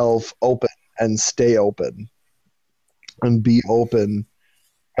himself open and stay open and be open,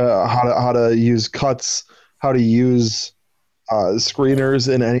 how to use cuts, how to use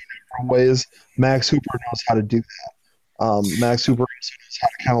screeners in any number of ways. Max Hooper knows how to do that. Max Hooper also knows how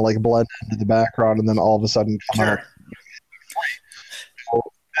to kind of like blend into the background and then all of a sudden come out.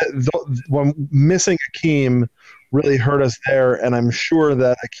 So, when missing Akeem really hurt us there, and I'm sure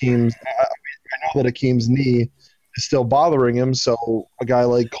that I know that Akeem's knee is still bothering him, so a guy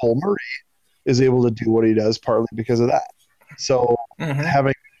like Cole Murray is able to do what he does partly because of that. So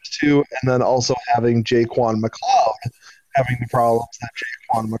having those two, and then also having Jaquan McLeod having the problems that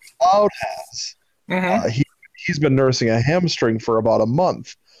Jaquan McLeod has. He's been nursing a hamstring for about a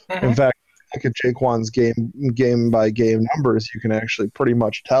month. In fact, look at Jaquan's game by game numbers, you can actually pretty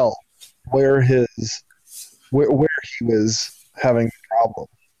much tell where he was having a problem,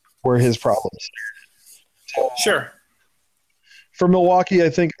 where his problems started. So, for Milwaukee, I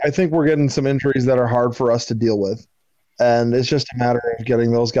think we're getting some injuries that are hard for us to deal with, and it's just a matter of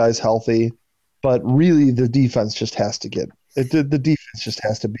getting those guys healthy. But really, the defense just has to get it. The defense just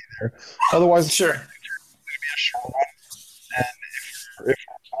has to be there. Otherwise, it's going to be a short one. And if we're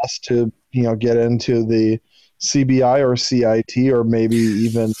asked to get into the CBI or CIT or maybe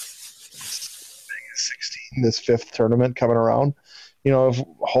even 16, this 5th tournament coming around, if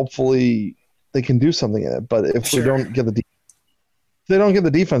hopefully they can do something in it. But if they don't get the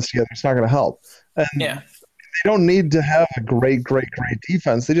defense together, it's not going to help. And they don't need to have a great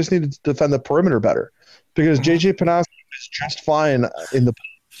defense. They just need to defend the perimeter better, because JJ Panasi is just fine in the.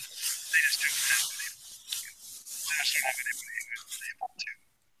 They just don't have anybody who's able to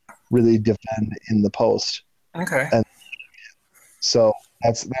really defend in the post. Okay. And so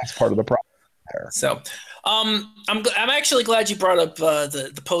that's part of the problem there. So, I'm actually glad you brought up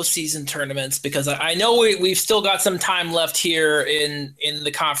the postseason tournaments, because I know we've still got some time left here in the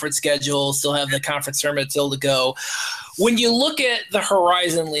conference schedule. Still have the conference tournament still to go. When you look at the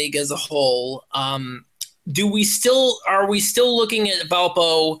HoriZone League as a whole, are we still looking at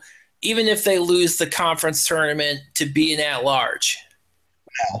Valpo, even if they lose the conference tournament, to be an at-large?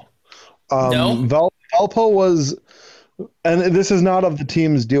 No. Valpo was. And this is not of the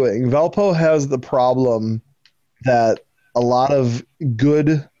team's doing. Valpo has the problem that a lot of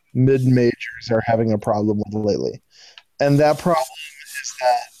good mid-majors are having a problem with lately. And that problem is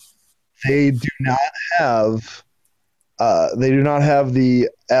that they do not have the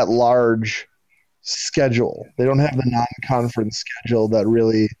at-large schedule. They don't have the non-conference schedule that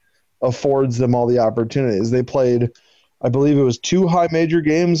really affords them all the opportunities. They played, I believe it was 2 high major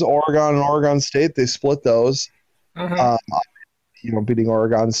games, Oregon and Oregon State. They split those. Beating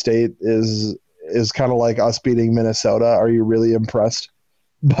Oregon State is kind of like us beating Minnesota. Are you really impressed?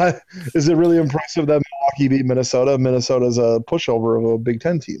 But is it really impressive that Milwaukee beat Minnesota? Minnesota's a pushover of a Big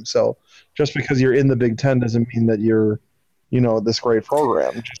Ten team. So just because you're in the Big Ten doesn't mean that you're, this great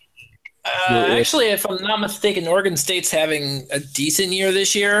program. Actually, if I'm not mistaken, Oregon State's having a decent year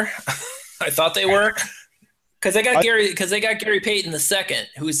this year. I thought they were. Because they got Gary Payton II,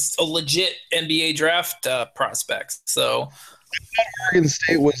 who's a legit NBA draft prospect. So, I thought Oregon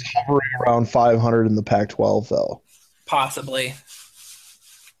State was hovering around 500 in the Pac-12, though. Possibly.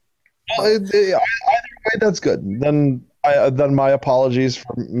 Well, either way, that's good. Then my apologies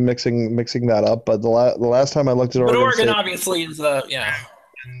for mixing that up. But the last time I looked at Oregon State, obviously is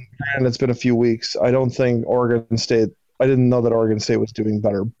and it's been a few weeks. I don't think Oregon State. I didn't know that Oregon State was doing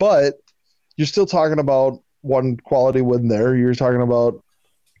better, but you're still talking about one quality win there. You're talking about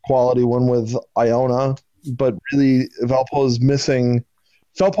quality win with Iona, but really Valpo is missing.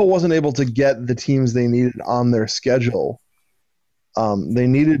 Valpo wasn't able to get the teams they needed on their schedule. They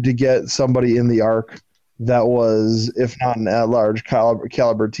needed to get somebody in the arc that was, if not an at-large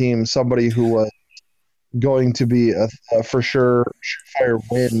caliber team, somebody who was going to be a for sure surefire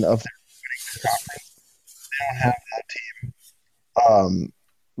win of their conference. They don't have that team.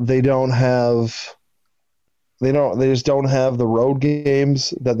 They don't have They just don't have the road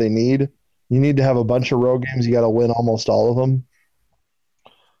games that they need. You need to have a bunch of road games. You got to win almost all of them.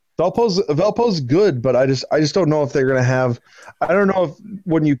 Valpo's good, but I just don't know if they're going to have. I don't know if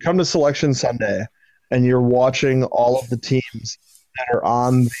when you come to Selection Sunday and you're watching all of the teams that are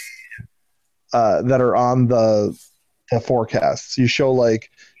on the forecasts. You show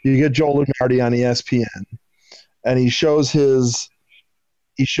you get Joe Lunardi on ESPN, and he shows his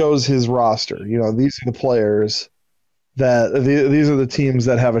roster. These are the players these are the teams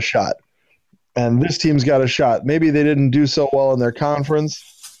that have a shot, and this team's got a shot. Maybe they didn't do so well in their conference,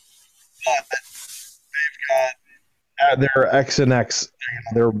 but they've got their X and X.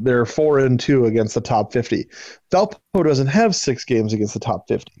 They're 4-2 against the top 50. Valpo doesn't have 6 games against the top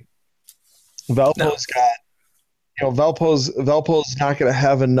 50. Valpo's not going to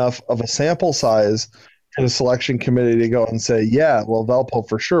have enough of a sample size for the selection committee to go and say, yeah, well, Valpo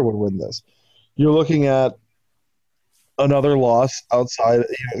for sure would win this. You're looking at another loss outside,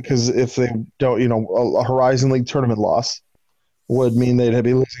 because if they don't, a Horizon League tournament loss would mean they'd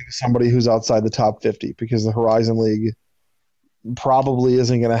be losing to somebody who's outside the top 50, because the Horizon League probably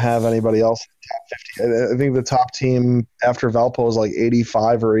isn't going to have anybody else in the top 50. I think the top team after Valpo is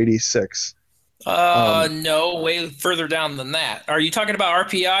 85 or 86. No, way further down than that. Are you talking about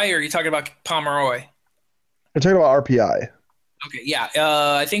RPI or are you talking about Pomeroy? I'm talking about RPI. Okay, yeah.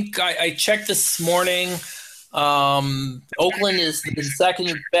 I think I checked this morning. Oakland is the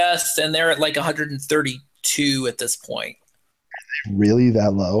second best, and they're at 132 at this point. Really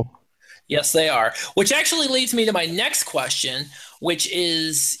that low? Yes, they are. Which actually leads me to my next question, which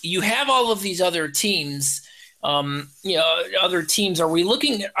is you have all of these other teams. Other teams. Are we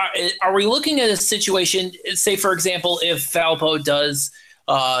looking at a situation? Say, for example, if Valpo does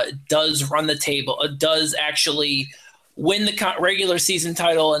run the table, does actually win the regular season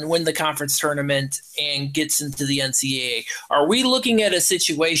title and win the conference tournament and gets into the NCAA. Are we looking at a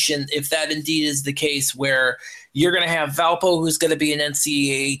situation, if that indeed is the case, where you're going to have Valpo, who's going to be an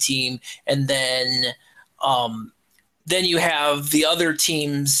NCAA team, and then you have the other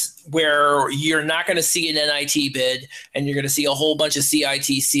teams where you're not going to see an NIT bid and you're going to see a whole bunch of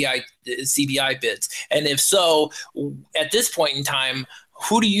CBI bids? And if so, at this point in time,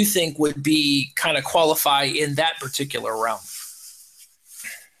 who do you think would be kind of qualify in that particular realm?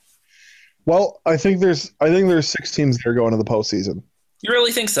 Well, I think there's 6 teams that are going to the postseason. You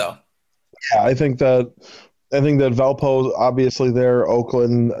really think so? Yeah, I think that Valpo's obviously there.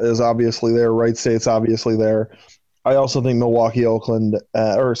 Oakland is obviously there. Wright State's obviously there. I also think Milwaukee,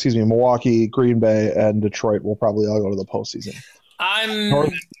 Green Bay, and Detroit will probably all go to the postseason.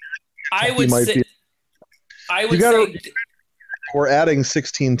 We're adding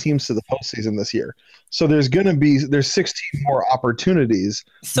 16 teams to the postseason this year, so there's 16 more opportunities.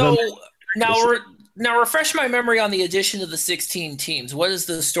 So now refresh my memory on the addition of the 16 teams. What is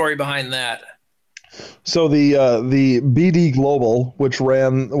the story behind that? So the BD Global, which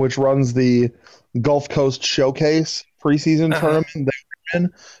runs the Gulf Coast Showcase preseason tournament that we're in,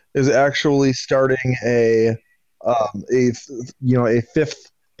 is actually starting a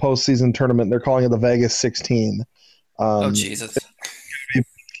 5th postseason tournament. They're calling it the Vegas 16. Oh Jesus!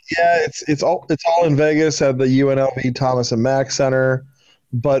 Yeah, it's all in Vegas at the UNLV Thomas and Mack Center,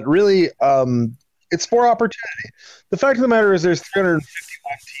 but really, it's more opportunity. The fact of the matter is, there's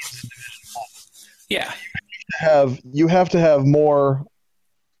 351 teams in Division 1. Yeah, you have to have more.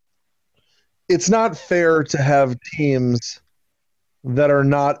 It's not fair to have teams that are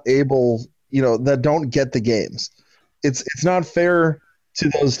not able, that don't get the games. It's not fair to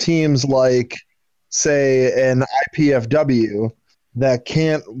those teams like, say, an IPFW that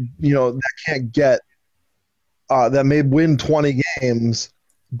can't get that may win 20 games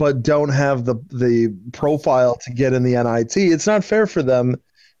but don't have the profile to get in the NIT. It's not fair for them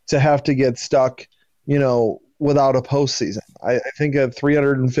to have to get stuck, without a postseason. I think at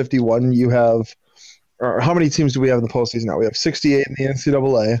 351 you have, or how many teams do we have in the postseason now? We have 68 in the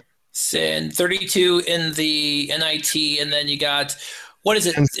NCAA. And 32 in the NIT, and then you got, what is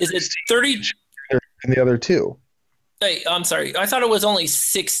it? Is it 30? In the other 2. Hey, I'm sorry. I thought it was only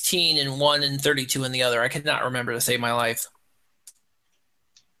 16 in one and 32 in the other. I could not remember to save my life.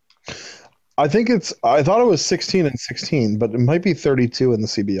 I thought it was 16 and 16, but it might be 32 in the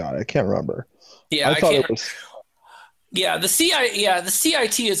CBI. I can't remember. Yeah, I thought it was. Yeah, the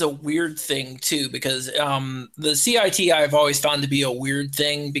CIT is a weird thing too, because the CIT I've always found to be a weird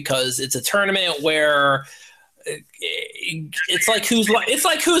thing because it's a tournament where it's like whose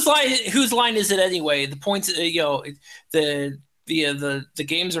line is it anyway? The points, the the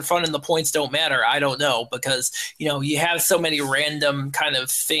games are fun and the points don't matter. I don't know, because you have so many random kind of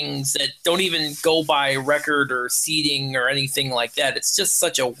things that don't even go by record or seeding or anything like that. It's just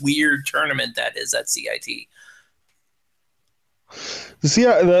such a weird tournament that is at CIT. The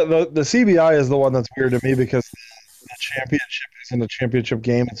CBI is the one that's weird to me because the championship isn't a championship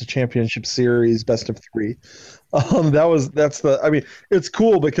game; it's a championship series, best of 3. It's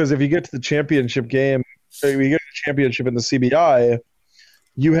cool because if you get to the championship game, if you get to the championship in the CBI,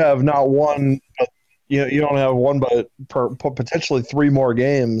 you have not one, but you don't have one, but potentially 3 more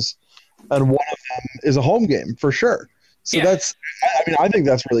games, and one of them is a home game for sure. So I think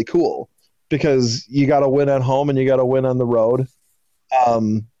that's really cool because you got to win at home and you got to win on the road.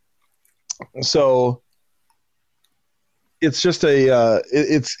 So it's just I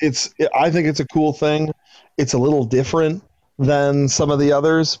think it's a cool thing. It's a little different than some of the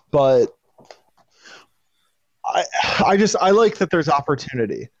others, but I like that there's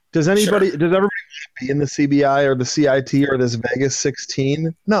opportunity. Does everybody want to be in the CBI or the CIT or this Vegas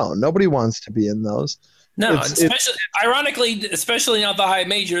 16? No, nobody wants to be in those. No, ironically, especially not the high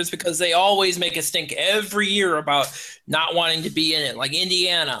majors, because they always make a stink every year about not wanting to be in it. Like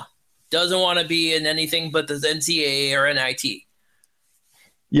Indiana doesn't want to be in anything but the NCAA or NIT.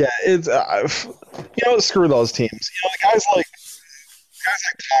 Yeah, it's screw those teams. Guys like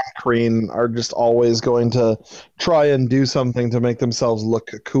Tom Crean are just always going to try and do something to make themselves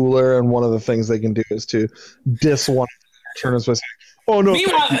look cooler, and one of the things they can do is to diss one of the tournaments by saying, "Oh no!"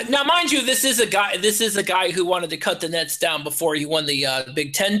 Now, mind you, this is a guy who wanted to cut the nets down before he won the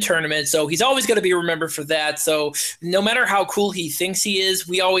Big Ten tournament, so he's always going to be remembered for that. So no matter how cool he thinks he is,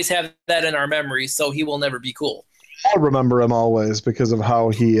 we always have that in our memories. So he will never be cool. I remember him always because of how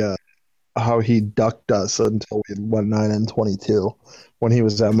he ducked us until we went 9-22 when he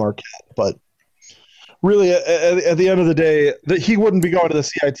was at Marquette. But really, at the end of the day, he wouldn't be going to the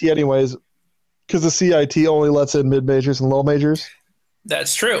CIT anyways because the CIT only lets in mid majors and low majors.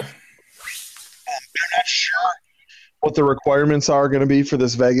 That's true. I'm not sure what the requirements are going to be for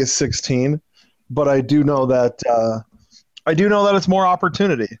this Vegas 16, but I do know that it's more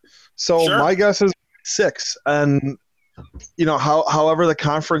opportunity. So my guess is 6, and however the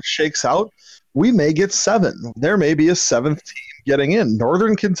conference shakes out, we may get 7. There may be a 7th team getting in.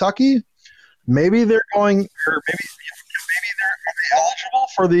 Northern Kentucky, maybe they're going, or maybe they're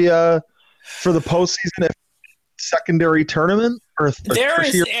eligible for the postseason if secondary tournament.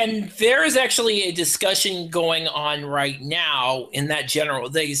 There is actually a discussion going on right now in that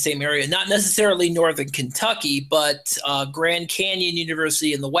the same area, not necessarily Northern Kentucky, but Grand Canyon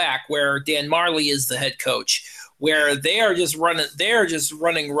University in the WAC, where Dan Marley is the head coach, where they are just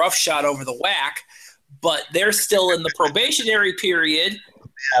running roughshod over the WAC, but they're still in the probationary period,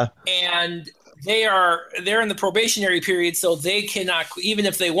 and they're in the probationary period, so they cannot, even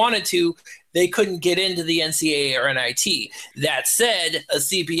if they wanted to, they couldn't get into the NCAA or NIT. That said, a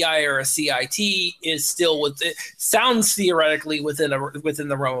CBI or a CIT is still sounds theoretically within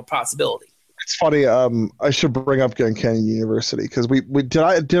the realm of possibility. It's funny. I should bring up Grand Canyon University because we did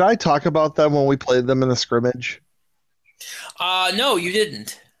I talk about them when we played them in the scrimmage? No, you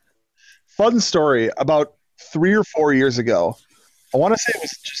didn't. Fun story. About 3 or 4 years ago, I want to say it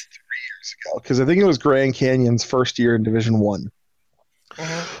was just 3 years ago because I think it was Grand Canyon's first year in Division 1.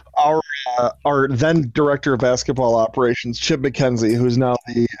 Our then director of basketball operations, Chip McKenzie, who's now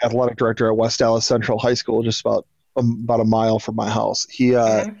the athletic director at West Dallas Central High School, just about a mile from my house. He's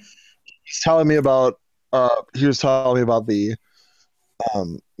telling me about the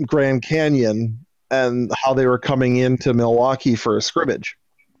Grand Canyon and how they were coming into Milwaukee for a scrimmage.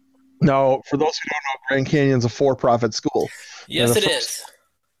 Now, for those who don't know, Grand Canyon's a for-profit school. Yes, it is.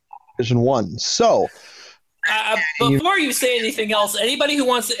 Division 1. So. Before you say anything else, anybody who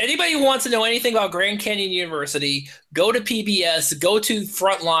wants to know anything about Grand Canyon University, go to PBS, go to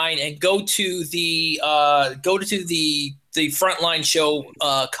Frontline, and go to the Frontline show,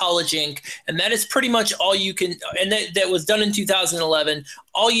 College Inc., and that is pretty much all you can. And that was done in 2011.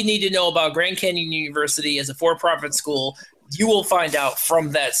 All you need to know about Grand Canyon University as a for-profit school, you will find out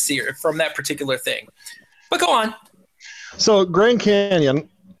from that particular thing. But go on. So Grand Canyon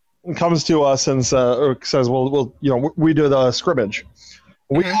comes to us and says, "Well, we do the scrimmage.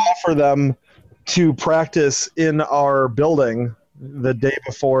 We offer them to practice in our building the day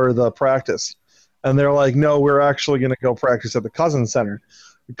before the practice." And they're like, "No, we're actually going to go practice at the Cousins Center."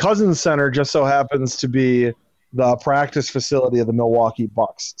 The Cousins Center just so happens to be the practice facility of the Milwaukee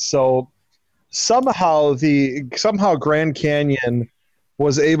Bucks. So somehow Grand Canyon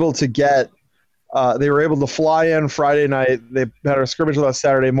was able to get they were able to fly in Friday night. They had a scrimmage with us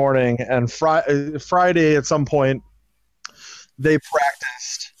Saturday morning, and Friday at some point, they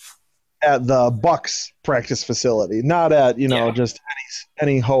practiced at the Bucks practice facility, not at just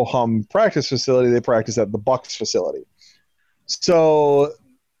any ho hum practice facility. They practiced at the Bucks facility. So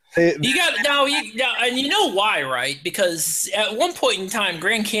and you know why, right? Because at one point in time,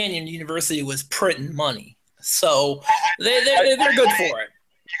 Grand Canyon University was printing money, so they're good for it.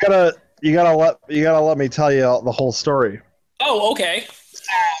 You gotta let me tell you the whole story. Oh, okay. So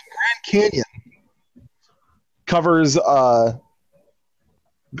Grand Canyon covers.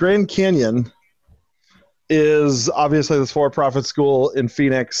 Grand Canyon is obviously this for-profit school in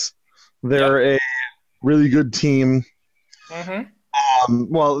Phoenix. They're a really good team. Mm-hmm.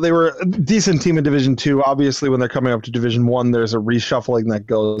 Well, they were a decent team in Division II. Obviously, when they're coming up to Division I, there's a reshuffling that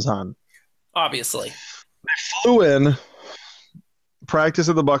goes on. Obviously. They flew in, practice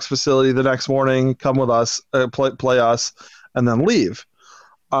at the Bucks facility the next morning, come with us, play us, and then leave.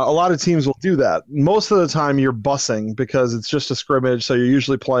 A lot of teams will do that. Most of the time, you're busing because it's just a scrimmage, so you're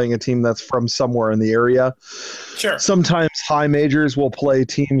usually playing a team that's from somewhere in the area. Sure. Sometimes high majors will play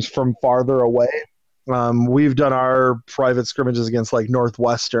teams from farther away. We've done our private scrimmages against like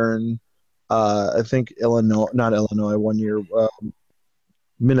Northwestern, I think not Illinois one year,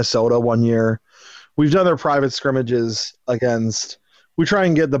 Minnesota one year. We've done their private scrimmages against. We try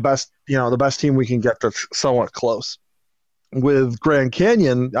and get the best team we can get that's somewhat close. With Grand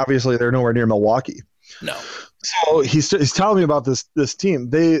Canyon, obviously they're nowhere near Milwaukee. No. So he's telling me about this team.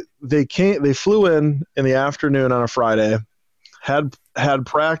 They flew in the afternoon on a Friday, had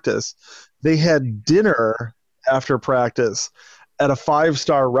practice. They had dinner after practice at a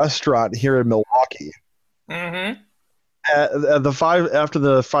 5-star restaurant here in Milwaukee. Mm-hmm. After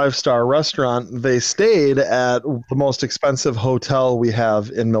the 5-star restaurant, they stayed at the most expensive hotel we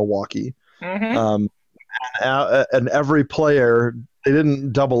have in Milwaukee. Mm-hmm. And every player, they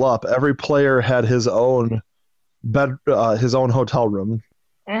didn't double up. Every player had his own bed, his own hotel room.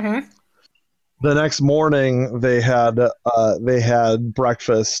 Mm-hmm. The next morning, they had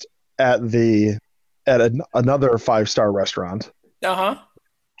breakfast at another 5-star restaurant. Uh-huh.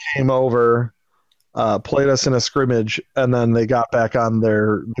 Came over, played us in a scrimmage, and then they got back on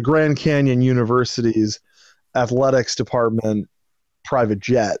the Grand Canyon University's athletics department private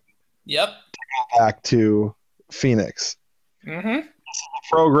jet. Yep. Back to Phoenix. Mm-hmm. It's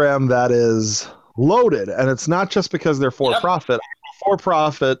a program that is loaded, and it's not just because they're for-profit. Yep.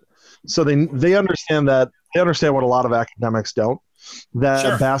 For-profit, so they understand that. They understand what a lot of academics don't.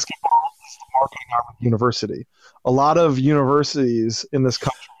 That basketball is the marketing arm of the university. A lot of universities in this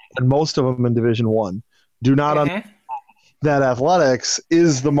country, and most of them in Division I, do not understand that athletics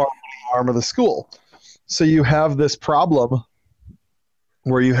is the marketing arm of the school. So you have this problem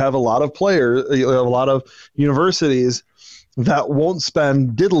where you have a lot of players, a lot of universities that won't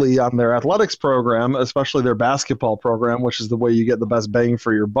spend diddly on their athletics program, especially their basketball program, which is the way you get the best bang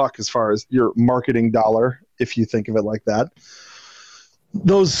for your buck as far as your marketing dollar, if you think of it like that.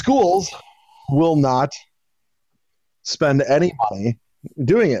 Those schools will not spend any money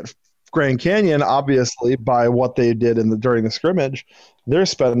doing it. Grand Canyon, obviously, by what they did during the scrimmage, they're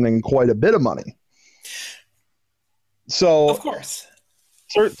spending quite a bit of money. So, of course.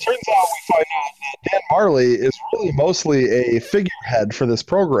 Turns out we find out that Dan Marley is really mostly a figurehead for this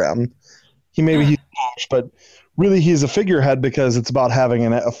program. He's a coach, but really he's a figurehead because it's about having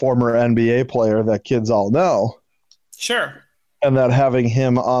a former NBA player that kids all know. Sure. And that having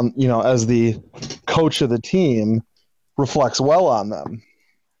him on, as the coach of the team reflects well on them.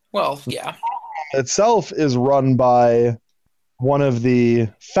 Well, yeah. The program itself is run by one of the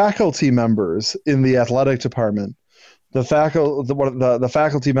faculty members in the athletic department. The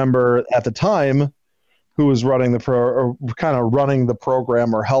faculty member at the time who was running running the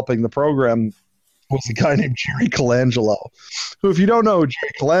program or helping the program was a guy named Jerry Colangelo, who, if you don't know who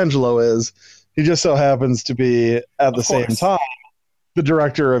Jerry Colangelo is, he just so happens to be at the same time the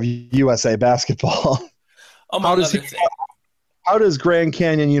director of USA Basketball. How does Grand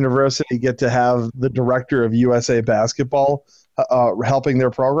Canyon University get to have the director of USA Basketball helping their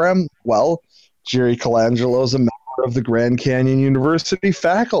program? Well, Jerry Colangelo is a member of the Grand Canyon University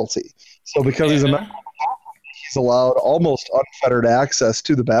faculty. So because he's a member, he's allowed almost unfettered access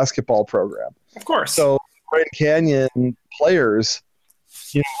to the basketball program. Of course. So Grand Canyon players,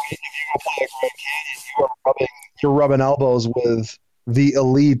 if you go play at Grand Canyon, you're rubbing elbows with the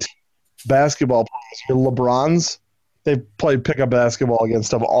elite basketball players. Your LeBrons, they played pickup basketball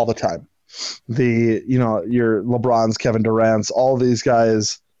against them all the time. Your LeBrons, Kevin Durant's, all these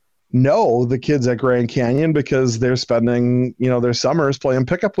guys know the kids at Grand Canyon because they're spending, their summers playing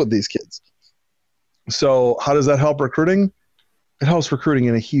pickup with these kids. So how does that help recruiting? It helps recruiting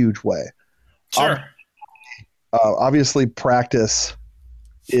in a huge way. Sure. obviously practice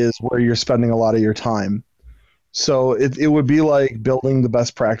is where you're spending a lot of your time. So it would be like building the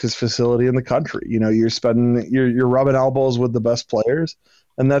best practice facility in the country. You know, you're rubbing elbows with the best players,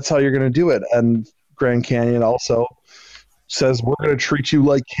 and that's how you're going to do it. And Grand Canyon also says, we're going to treat you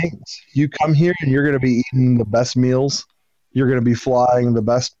like kings. You come here and you're going to be eating the best meals. You're going to be flying the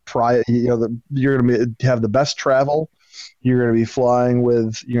best you're going to have the best travel. You're going to be you're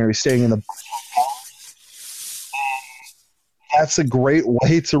going to be staying in the that's a great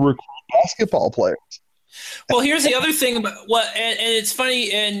way to recruit basketball players. Well, here's the other thing about and it's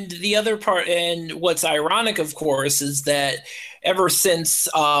funny, and the other part, and what's ironic, of course, is that ever since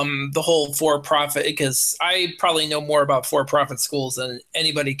the whole for-profit, because I probably know more about for-profit schools than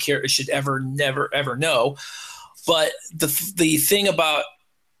anybody should ever know. But the thing about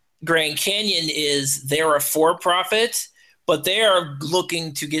Grand Canyon is they're a for-profit, but they are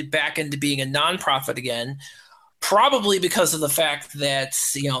looking to get back into being a nonprofit again. Probably because of the fact that,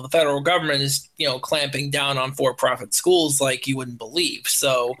 the federal government is, clamping down on for-profit schools like you wouldn't believe.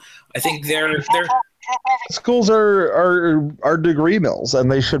 So I think they're schools are degree mills,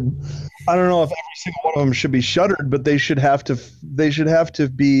 and they should. I don't know if every single one of them should be shuttered, but they should have to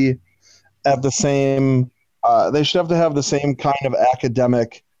be at the same. They should have to have the same kind of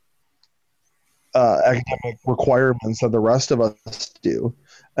academic requirements that the rest of us do,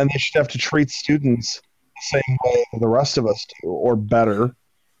 and they should have to treat students same way the rest of us do, or better.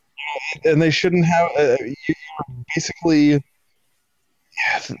 And they shouldn't have basically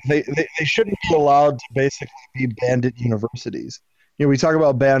they shouldn't be allowed to basically be bandit universities. We talk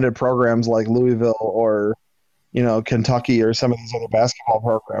about bandit programs like Louisville or Kentucky or some of these other basketball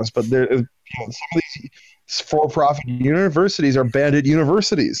programs, but some of these for-profit universities are bandit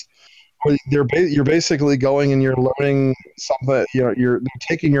universities. You're basically going and you're learning something. You're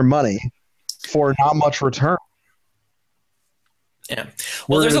taking your money for not much return. Yeah.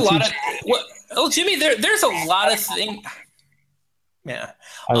 Well, there's a lot of Jimmy, there's a lot of things. Yeah.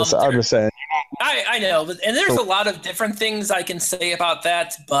 I'm just saying. I know, and there's a lot of different things I can say about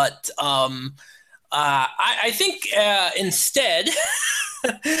that, but I think instead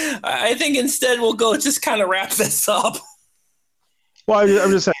we'll go just kind of wrap this up. Well,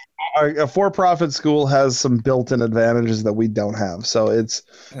 I'm just saying, a for-profit school has some built-in advantages that we don't have, so it's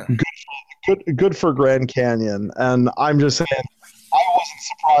good for Grand Canyon. And I'm just saying, I wasn't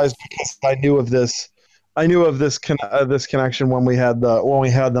surprised because I knew of this connection when we had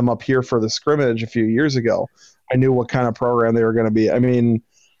them up here for the scrimmage a few years ago. I knew what kind of program they were going to be. I mean,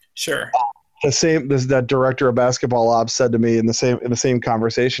 sure. That director of basketball ops said to me in the same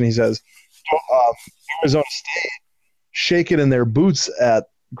conversation. He says, Arizona State shaking in their boots at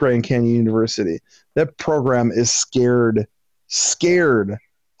Grand Canyon University. That program is scared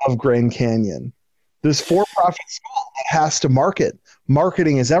of Grand Canyon. This for-profit school has to market.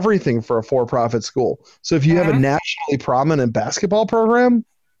 Marketing is everything for a for-profit school. So if you have a nationally prominent basketball program,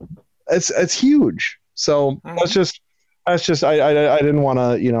 it's huge. So that's just I didn't want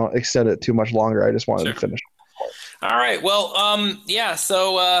to extend it too much longer. I just wanted to finish. All right. Well,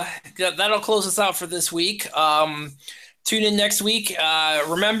 so that'll close us out for this week. Tune in next week.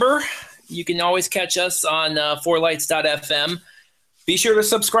 Remember, you can always catch us on 4lights.fm. Be sure to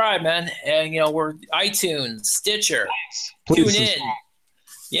subscribe, man. And we're iTunes, Stitcher. Please tune in.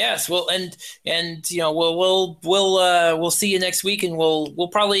 Yes, well, and we'll see you next week, and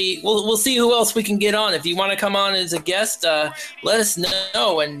we'll see who else we can get on. If you want to come on as a guest, let us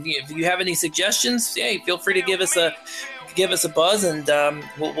know. And if you have any suggestions, hey, feel free to give us a buzz, and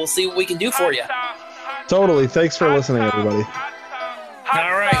we'll see what we can do for you. Totally. Thanks for listening, everybody.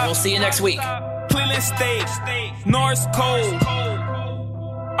 All right, we'll see you next week. Cleveland State, Norris Cole,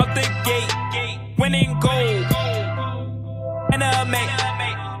 up the gate, winning gold, and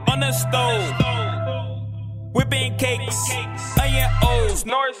on the stove, whipping cakes, onion O's,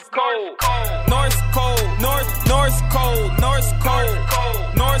 Norris Cole, Norris Cole, Norris Cole, Norris Cole,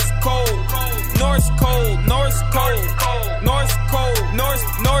 Norris Cole, Norris Cole, Norris Cole, Norris Cole,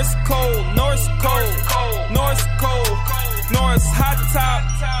 Norris Cole, Norris Cole, Norris Cole, Norris hot top,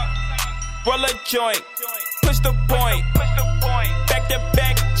 roll a joint, push the point, back to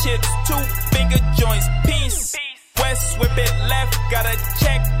back chips, 2 finger joints, peace. West whip it left, got a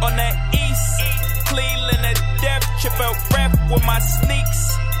check on the east. Cleveland a death, triple rep with my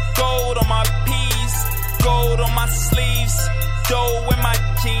sneaks. Gold on my P's, gold on my sleeves. Dough in my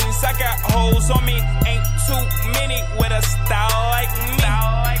jeans, I got hoes on me. Ain't too many with a style like me.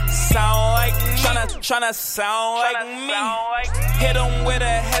 Sound like me, tryna sound like me. Hit 'em with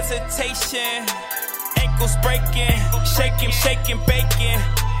a hesitation. Ankles breaking, shaking, baking.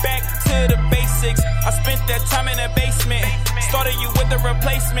 Back to the basics. I spent that time in the basement. Started you with the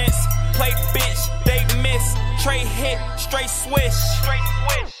replacements. Play bitch, they miss. Trade hit, straight swish.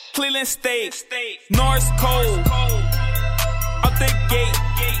 Cleveland State, Norris Cole. Out the gate,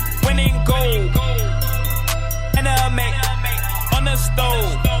 winning gold. And a make on the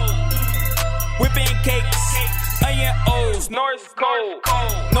stove. Whipping cakes, onion O's. Norris Cole,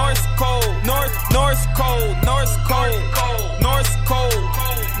 Norris Cole, Norris Cole, Norris Cole, Norris Cole,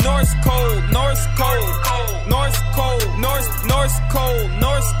 Norris Cole, Norris Cole, Norris Cole, Norris Cole,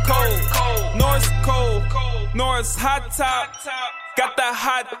 Norris Cole, Norris Cole, Norris hot top, got the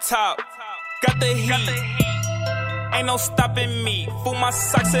hot top, got the heat. Ain't no stopping me, fool my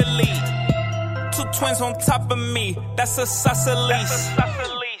socks elite. 2 twins on top of me, that's a sauce lease.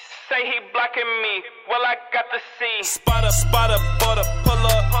 Say he blocking me, well I got the see. Spot up, butter, pull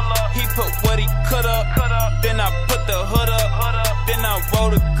up. He put what he could up, then I put the hood up, then I roll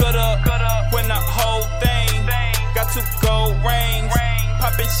the good up. When the whole thing got to go rings,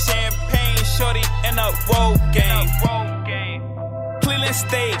 popping champagne, shorty in a road game. Cleveland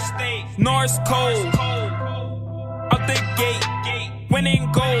State, Norris Cole, out the gate,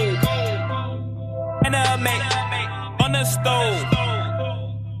 winning gold, and a make on the stove.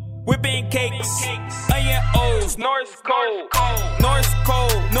 Whipping cakes, onion O's. Norris Cole, Norris Cole,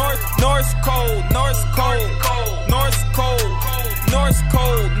 Norris Cole, Norris Cole, Norris Cole, Norris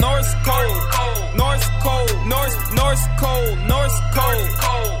Cole, Norris Cole, Norris Cole, Norris Cole, Norris Cole,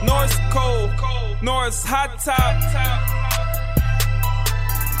 Norris Cole, Norris hot top.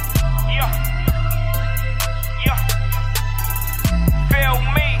 Yeah, feel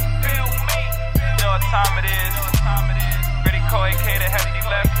me. You know what time it is. Graddy Co, aka the hefty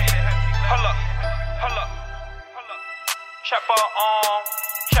left. Hold up. Chopper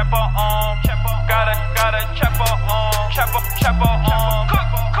on. Gotta chopper on. Chopper on. Cook.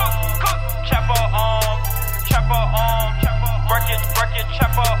 Chopper on. Break it,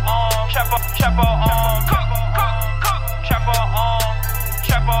 chopper on. Chopper on. Cook. Chopper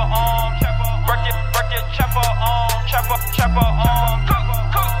on. Break it, chopper on. Chopper on. Cook.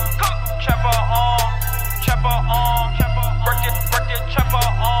 Chopper on. Break it, chopper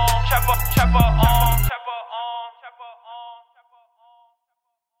on. Chopper on.